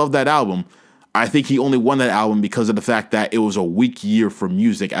much as I love that album, I think he only won that album because of the fact that it was a weak year for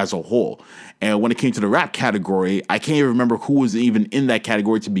music as a whole. And when it came to the rap category, I can't even remember who was even in that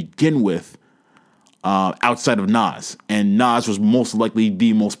category to begin with outside of Nas. And Nas was most likely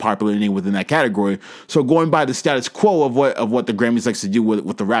the most popular name within that category. So going by the status quo of what the Grammys likes to do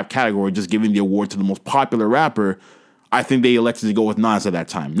with the rap category, just giving the award to the most popular rapper, I think they elected to go with Nas at that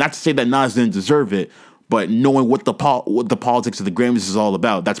time. Not to say that Nas didn't deserve it, but knowing what the politics of the Grammys is all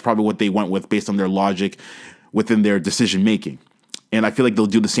about, that's probably what they went with based on their logic within their decision making. And I feel like they'll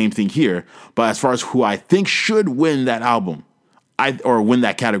do the same thing here. But as far as who I think should win that album, or win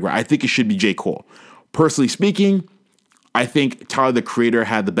that category, I think it should be J. Cole. Personally speaking, I think Tyler, the Creator,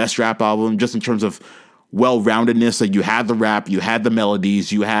 had the best rap album just in terms of well-roundedness. Like, you had the rap, you had the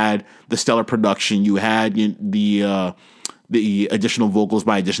melodies, you had the stellar production, you had the additional vocals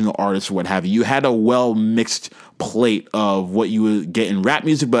by additional artists or what have you. You had a well-mixed plate of what you would get in rap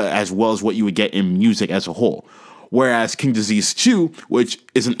music, but as well as what you would get in music as a whole. Whereas King Disease 2, which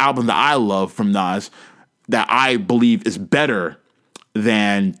is an album that I love from Nas, that I believe is better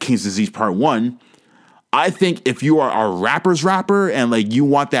than King's Disease Part 1, I think if you are a rapper's rapper and like you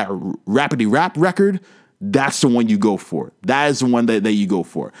want that rappity rap record, that's the one you go for. That is the one that you go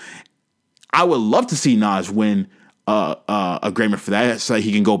for. I would love to see Nas win a Grammy for that, so that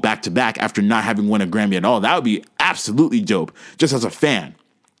he can go back to back after not having won a Grammy at all. That would be absolutely dope, just as a fan.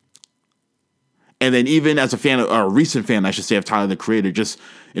 And then even as a fan, a recent fan, I should say, of Tyler, the Creator, just,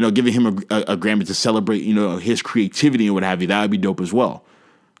 giving him a Grammy to celebrate, his creativity and what have you, that would be dope as well.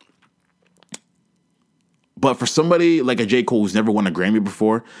 But for somebody like a J. Cole who's never won a Grammy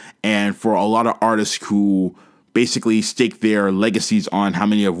before, and for a lot of artists who basically stake their legacies on how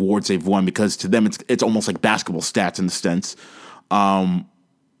many awards they've won, because to them it's almost like basketball stats in a sense,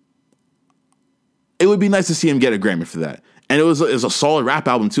 it would be nice to see him get a Grammy for that. And it was a solid rap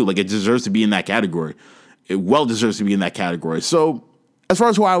album too. Like, it deserves to be in that category. It well deserves to be in that category. So as far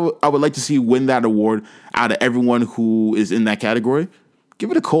as who I would like to see win that award out of everyone who is in that category,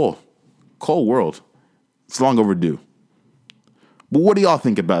 give it a Cole. Cole World. It's long overdue. But what do y'all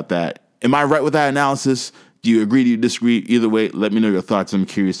think about that? Am I right with that analysis? Do you agree? Do you disagree? Either way, let me know your thoughts. I'm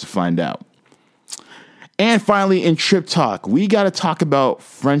curious to find out. And finally, in Trip Talk, we got to talk about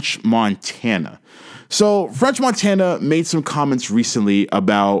French Montana. So French Montana made some comments recently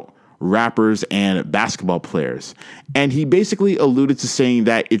about rappers and basketball players. And he basically alluded to saying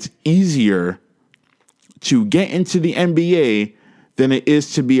that it's easier to get into the NBA than it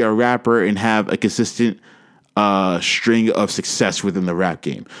is to be a rapper and have a consistent string of success within the rap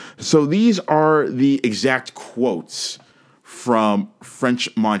game. So these are the exact quotes from French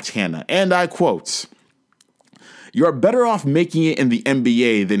Montana. And I quote, "You're better off making it in the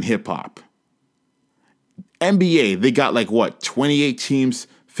NBA than hip hop. NBA, they got 28 teams,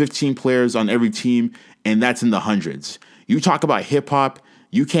 15 players on every team, and that's in the hundreds. You talk about hip hop,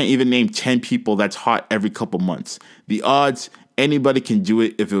 you can't even name 10 people that's hot every couple months. The odds, anybody can do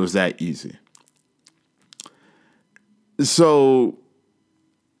it if it was that easy." So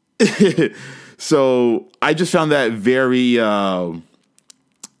I just found that very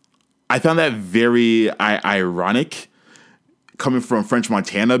ironic coming from French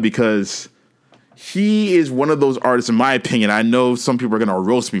Montana, because he is one of those artists, in my opinion. I know some people are going to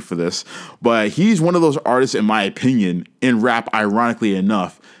roast me for this, but he's one of those artists, in my opinion, in rap, ironically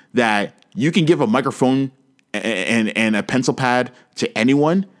enough, that you can give a microphone and a pencil pad to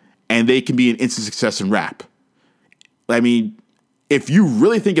anyone, and they can be an instant success in rap. I mean, if you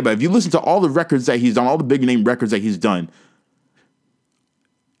really think about it, if you listen to all the records that he's done, all the big name records that he's done,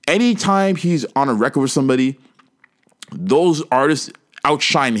 anytime he's on a record with somebody, those artists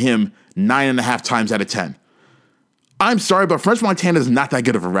outshine him 9.5 times out of 10. I'm sorry, but French Montana is not that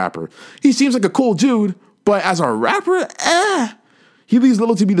good of a rapper. He seems like a cool dude, but as a rapper, he leaves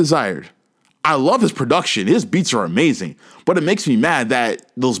little to be desired. I love his production. His beats are amazing, but it makes me mad that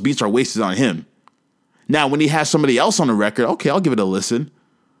those beats are wasted on him. Now, when he has somebody else on the record, okay, I'll give it a listen.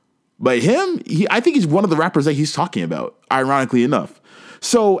 But him, I think he's one of the rappers that he's talking about, ironically enough.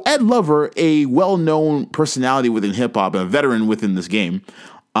 So Ed Lover, a well-known personality within hip-hop, a veteran within this game,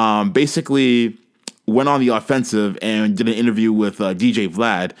 basically went on the offensive and did an interview with DJ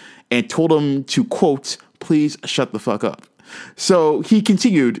Vlad and told him to, quote, "Please shut the fuck up." So he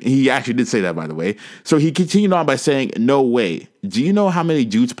continued. He actually did say that, by the way. So he continued on by saying, "No way. Do you know how many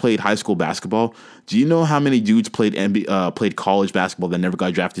dudes played high school basketball? Do you know how many dudes played college basketball that never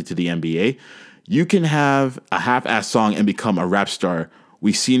got drafted to the NBA? You can have a half-assed song and become a rap star.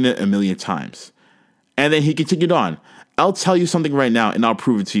 We've seen it a million times. And then he continued on. I'll tell you something right now, and I'll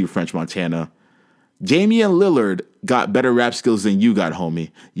prove it to you, French Montana. Damian Lillard got better rap skills than you got,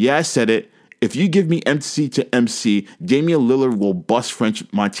 homie. Yeah, I said it. If you give me MC to MC, Damian Lillard will bust French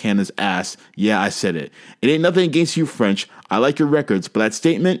Montana's ass. Yeah, I said it. It ain't nothing against you, French. I like your records, but that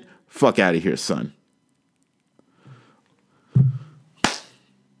statement, fuck out of here, son.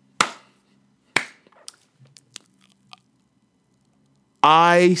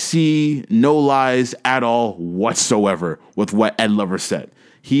 I see no lies at all whatsoever with what Ed Lover said.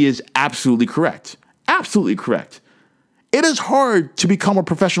 He is absolutely correct. Absolutely correct. It is hard to become a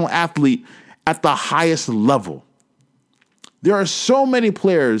professional athlete at the highest level. There are so many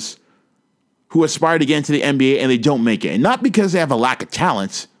players who aspire to get into the NBA and they don't make it. And not because they have a lack of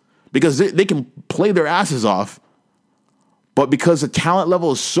talent, because they can play their asses off, but because the talent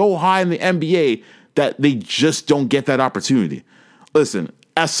level is so high in the NBA that they just don't get that opportunity. Listen,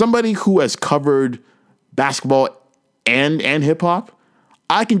 as somebody who has covered basketball and hip hop,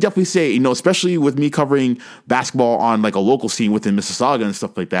 I can definitely say, especially with me covering basketball on like a local scene within Mississauga and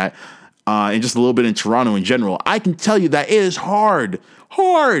stuff like that, and just a little bit in Toronto in general, I can tell you that it is hard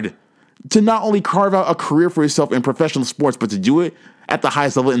to not only carve out a career for yourself in professional sports, but to do it at the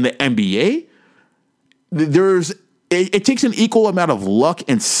highest level in the NBA. It takes an equal amount of luck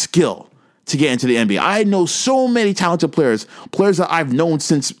and skill to get into the NBA. I know so many talented players that I've known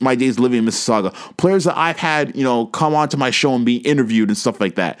since my days living in Mississauga, players that I've had, come onto my show and be interviewed and stuff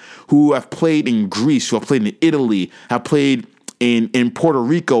like that, who have played in Greece, who have played in Italy, have played in Puerto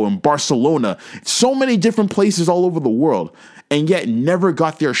Rico and Barcelona, so many different places all over the world, and yet never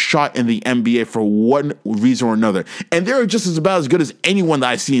got their shot in the NBA for one reason or another. And they're just about as good as anyone that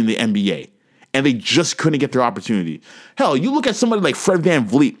I see in the NBA, and they just couldn't get their opportunity. Hell, you look at somebody like Fred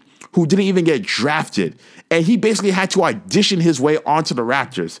VanVleet, who didn't even get drafted, and he basically had to audition his way onto the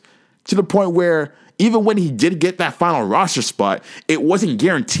Raptors, to the point where even when he did get that final roster spot, it wasn't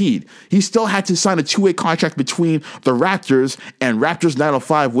guaranteed. He still had to sign a 2-way contract between the Raptors and Raptors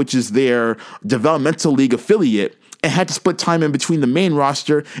 905, which is their developmental league affiliate, and had to split time in between the main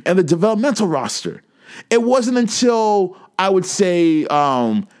roster and the developmental roster. It wasn't until, I would say,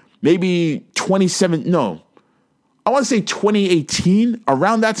 maybe 2018,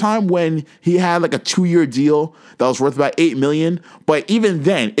 around that time, when he had like a 2-year deal that was worth about $8 million. But even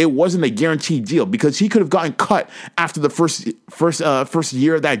then, it wasn't a guaranteed deal because he could have gotten cut after the first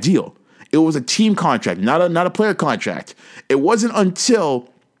year of that deal. It was a team contract, not a player contract. It wasn't until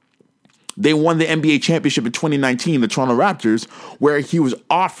they won the NBA championship in 2019, the Toronto Raptors, where he was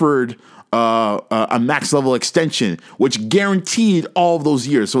offered a max level extension, which guaranteed all of those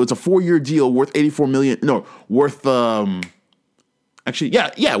years. So it's a 4-year deal worth $84 million. No, worth worth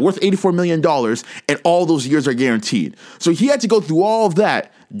 $84 million, and all those years are guaranteed. So he had to go through all of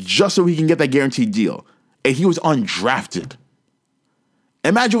that just so he can get that guaranteed deal, and he was undrafted.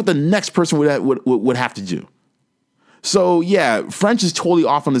 Imagine what the next person would have to do. So, yeah, French is totally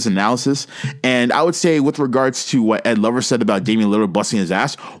off on this analysis. And I would say with regards to what Ed Lover said about Damian Lillard busting his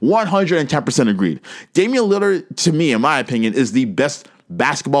ass, 110% agreed. Damian Lillard, to me, in my opinion, is the best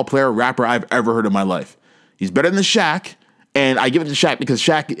basketball player, rapper I've ever heard in my life. He's better than Shaq. And I give it to Shaq because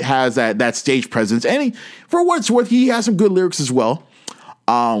Shaq has that stage presence. And for what it's worth, he has some good lyrics as well.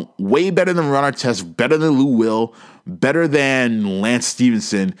 Way better than Ron Artest, better than Lou Will, better than Lance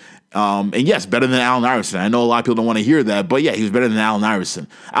Stevenson. And yes, better than Allen Iverson. I know a lot of people don't want to hear that, but yeah, he was better than Allen Iverson.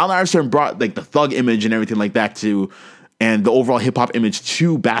 Allen Iverson brought like the thug image and everything like that and the overall hip hop image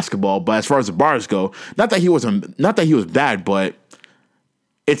to basketball. But as far as the bars go, not that he was bad, but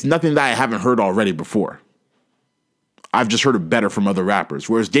it's nothing that I haven't heard already before. I've just heard it better from other rappers,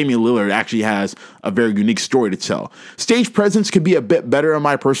 whereas Damian Lillard actually has a very unique story to tell. Stage presence could be a bit better in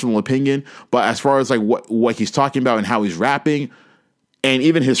my personal opinion, but as far as like what he's talking about and how he's rapping, and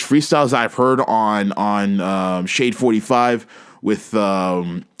even his freestyles I've heard on Shade 45 with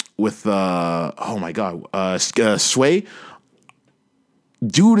Sway,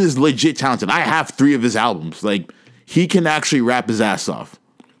 dude is legit talented. I have 3 of his albums. Like, he can actually rap his ass off,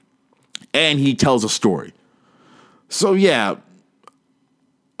 and he tells a story. So yeah,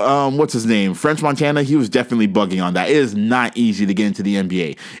 what's his name? French Montana, he was definitely bugging on that. It is not easy to get into the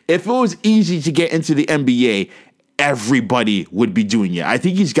NBA. If it was easy to get into the NBA, everybody would be doing it. I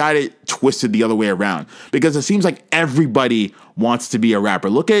think he's got it twisted the other way around because it seems like everybody wants to be a rapper.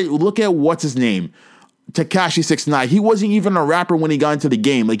 Look at what's his name? Tekashi 6ix9ine. He wasn't even a rapper when he got into the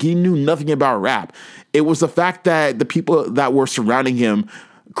game. Like, he knew nothing about rap. It was the fact that the people that were surrounding him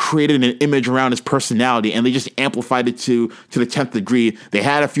created an image around his personality, and they just amplified it to the 10th degree. They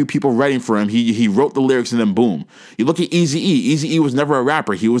had a few people writing for him. He wrote the lyrics, and then boom. You look at Eazy-E. Eazy-E was never a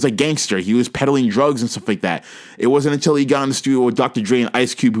rapper. He was a gangster. He was peddling drugs and stuff like that. It wasn't until he got in the studio with Dr. Dre and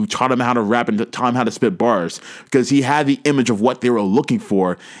Ice Cube who taught him how to rap and taught him how to spit bars, because he had the image of what they were looking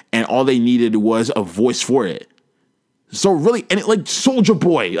for, and all they needed was a voice for it. So really, and like Soulja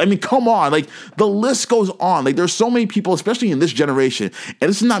Boy, I mean, come on, like the list goes on. Like there's so many people, especially in this generation, and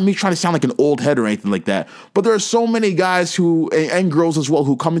this is not me trying to sound like an old head or anything like that, but there are so many guys who, and girls as well,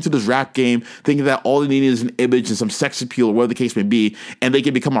 who come into this rap game thinking that all they need is an image and some sex appeal or whatever the case may be, and they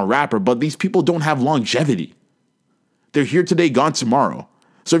can become a rapper, but these people don't have longevity. They're here today, gone tomorrow.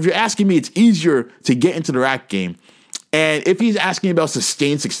 So if you're asking me, it's easier to get into the rap game, and if he's asking about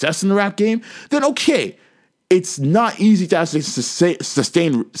sustained success in the rap game, then okay. It's not easy to have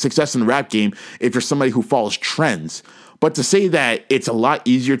sustained success in the rap game if you're somebody who follows trends. But to say that it's a lot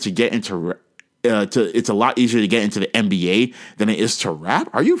easier to get into the NBA than it is to rap,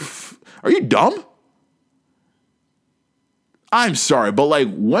 are you dumb? I'm sorry, but like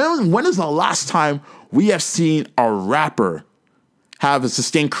when is the last time we have seen a rapper have a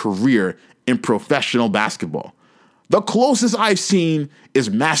sustained career in professional basketball? The closest I've seen is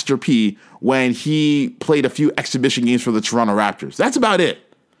Master P when he played a few exhibition games for the Toronto Raptors. That's about it.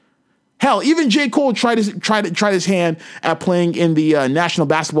 Hell, even J. Cole tried his hand at playing in the National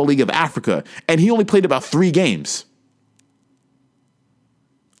Basketball League of Africa, and he only played about 3 games.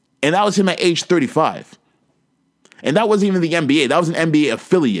 And that was him at age 35. And that wasn't even the NBA. That was an NBA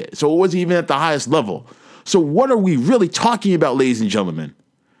affiliate. So it wasn't even at the highest level. So what are we really talking about, ladies and gentlemen?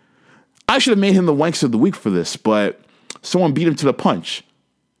 I should have made him the Wanks of the Week for this, but someone beat him to the punch.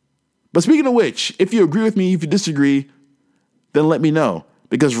 But speaking of which, if you agree with me, if you disagree, then let me know.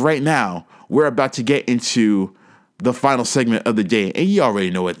 Because right now, we're about to get into the final segment of the day, and you already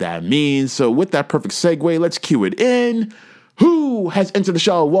know what that means. So with that perfect segue, let's cue it in. Who has entered the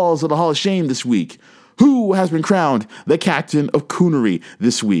shallow walls of the Hall of Shame this week? Who has been crowned the captain of coonery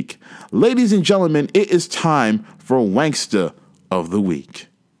this week? Ladies and gentlemen, it is time for Wankster of the Week.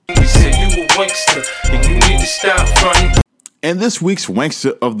 We said you a wankster, and you need to stop fronting. And this week's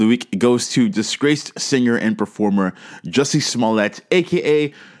Wankster of the Week goes to disgraced singer and performer Jussie Smollett,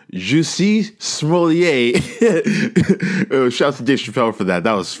 a.k.a. Jussie Smollett. Shout out to Dave Chappelle for that.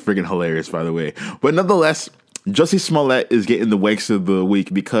 That was friggin' hilarious, by the way. But nonetheless, Jussie Smollett is getting the Wankster of the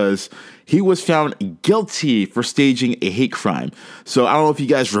Week because he was found guilty for staging a hate crime. So I don't know if you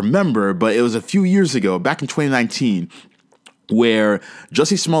guys remember, but it was a few years ago, back in 2019, where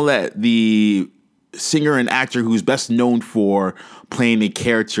Jussie Smollett, the singer and actor who's best known for playing a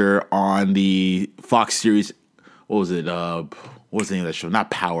character on the Fox series, what was it? What was the name of that show?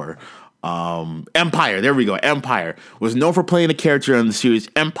 Not Power. Empire. There we go. Empire. Was known for playing a character on the series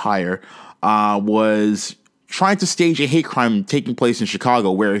Empire. Was trying to stage a hate crime taking place in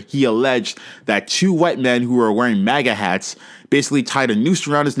Chicago, where he alleged that 2 white men who were wearing MAGA hats basically tied a noose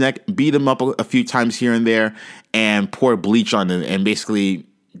around his neck, beat him up a few times here and there, and poured bleach on him, and basically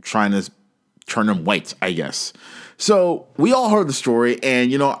trying to turn him white, I guess. So we all heard the story,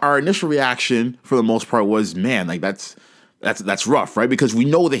 and our initial reaction for the most part was, man, like that's rough, right? Because we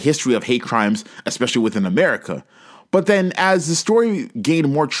know the history of hate crimes, especially within America. But then as the story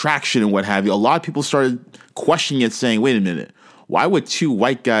gained more traction and what have you, a lot of people started questioning it, saying, wait a minute, why would 2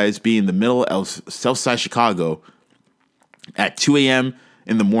 white guys be in the middle of Southside Chicago at 2 a.m.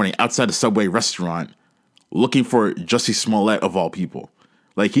 in the morning outside a Subway restaurant looking for Jussie Smollett of all people?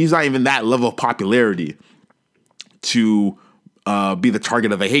 Like, he's not even that level of popularity to be the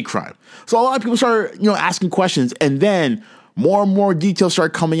target of a hate crime. So a lot of people started, asking questions, and then more and more details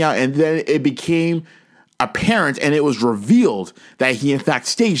started coming out, and then it became apparent, and it was revealed that he in fact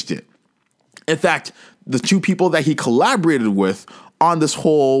staged it. In fact, the 2 people that he collaborated with on this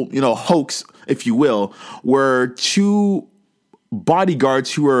whole, hoax, if you will, were 2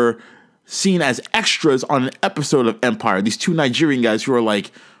 bodyguards who were seen as extras on an episode of Empire. These 2 Nigerian guys who are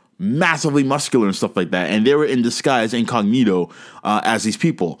like massively muscular and stuff like that. And they were in disguise, incognito, as these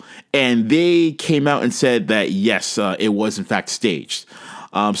people. And they came out and said that, yes, it was in fact staged.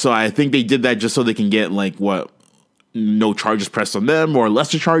 So I think they did that just so they can get no charges pressed on them, or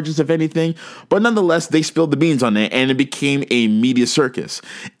lesser charges, if anything. But nonetheless, they spilled the beans on it, and it became a media circus.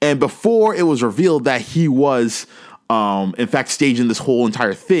 And before it was revealed that he was in fact staging this whole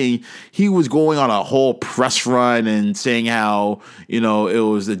entire thing, he was going on a whole press run and saying how, it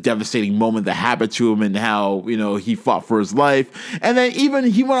was a devastating moment that happened to him, and how, he fought for his life. And then even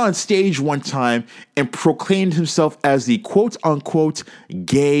he went on stage one time and proclaimed himself as the quote unquote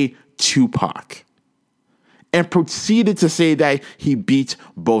gay Tupac. and proceeded to say that he beat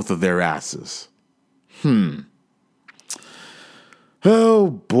both of their asses. Oh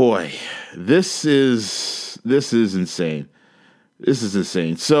boy, this is insane. This is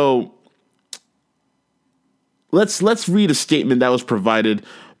insane. So let's read a statement that was provided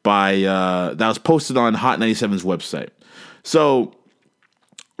by that was posted on Hot 97's website. So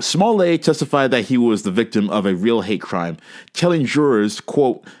Smollett testified that he was the victim of a real hate crime, telling jurors,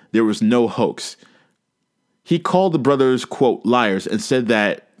 quote, there was no hoax. He called the brothers, quote, liars, and said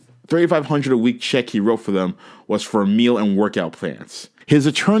that $3,500 a week check he wrote for them was for meal and workout plans. His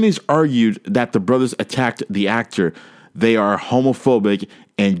attorneys argued that the brothers attacked the actor. They are homophobic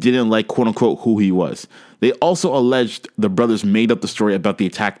and didn't like, quote unquote, who he was. They also alleged the brothers made up the story about the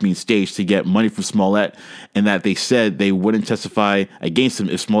attack being staged to get money from Smollett, and that they said they wouldn't testify against him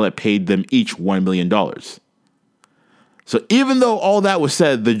if Smollett paid them each $1 million. So even though all that was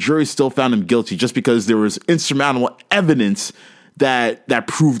said, the jury still found him guilty just because there was insurmountable evidence that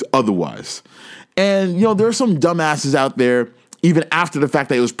proved otherwise. And, you know, there are some dumbasses out there, even after the fact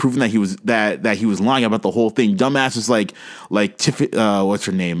that it was proven that he was that he was lying about the whole thing. Dumbasses like Tiffany, what's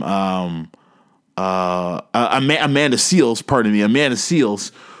her name? Amanda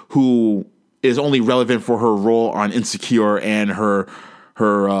Seales, who is only relevant for her role on Insecure and her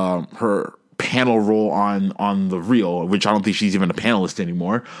panel role on The Real, which I don't think she's even a panelist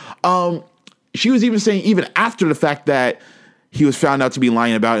anymore. She was even saying, even after the fact that he was found out to be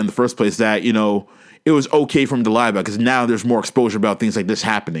lying about it in the first place, that, you know, it was okay for him to lie about, because now there's more exposure about things like this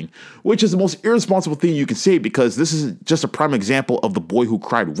happening, which is the most irresponsible thing you can say, because this is just a prime example of the boy who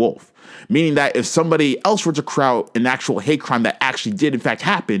cried wolf. Meaning that if somebody else were to crowd an actual hate crime that actually did in fact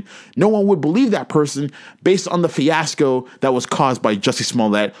happen, no one would believe that person based on the fiasco that was caused by Jussie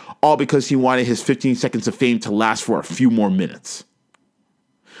Smollett, all because he wanted his 15 seconds of fame to last for a few more minutes.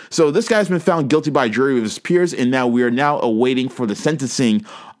 So this guy's been found guilty by a jury of his peers, and now we are awaiting for the sentencing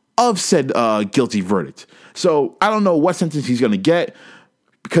of said guilty verdict. So I don't know what sentence he's going to get.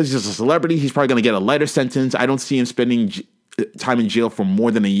 Because he's a celebrity, he's probably going to get a lighter sentence. I don't see him spending time in jail for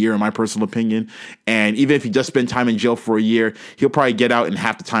more than a year, in my personal opinion. And even if he does spend time in jail for a year, he'll probably get out in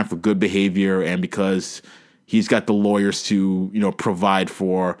half the time for good behavior, and because he's got the lawyers to, you know, provide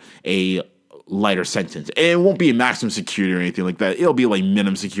for a lighter sentence. And it won't be a maximum security or anything like that. It'll be like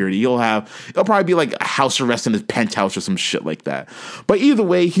minimum security. It'll probably be like a house arrest in his penthouse or some shit like that. But either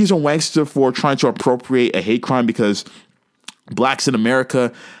way, he's a wankster for trying to appropriate a hate crime, because blacks in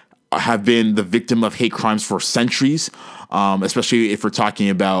America have been the victim of hate crimes for centuries, especially if we're talking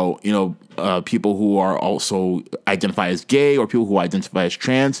about, you know, people who are also identify as gay or people who identify as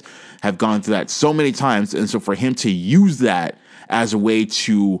trans, have gone through that so many times. And so for him to use that as a way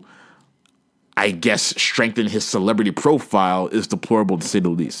to, I guess, strengthen his celebrity profile is deplorable, to say the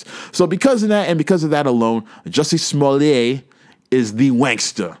least. So because of that, and because of that alone, Jussie Smollett is the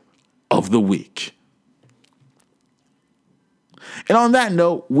wankster of the week. And on that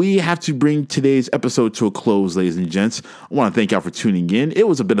note, we have to bring today's episode to a close, ladies and gents. I want to thank y'all for tuning in. It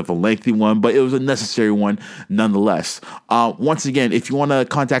was a bit of a lengthy one, but it was a necessary one nonetheless. Once again, if you want to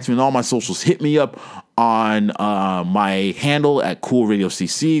contact me on all my socials, hit me up on my handle at Cool Radio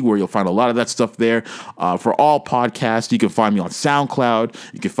CC, where you'll find a lot of that stuff there. For all podcasts, you can find me on SoundCloud,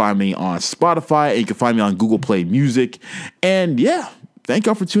 you can find me on Spotify, and you can find me on Google Play Music. And yeah, thank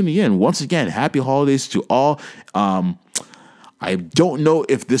y'all for tuning in. Once again, happy holidays to all. I don't know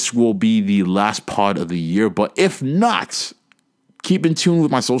if this will be the last pod of the year, but if not, keep in tune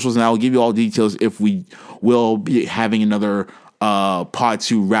with my socials, and I will give you all details if we will be having another pod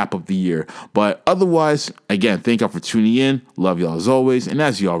to wrap up the year. But otherwise, again, thank y'all for tuning in. Love y'all as always. And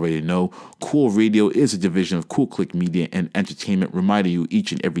as you already know, Cool Radio is a division of Cool Click Media and Entertainment, reminding you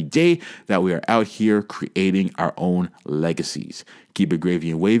each and every day that we are out here creating our own legacies. Keep it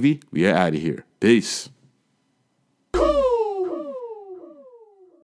gravy and wavy. We are out of here. Peace.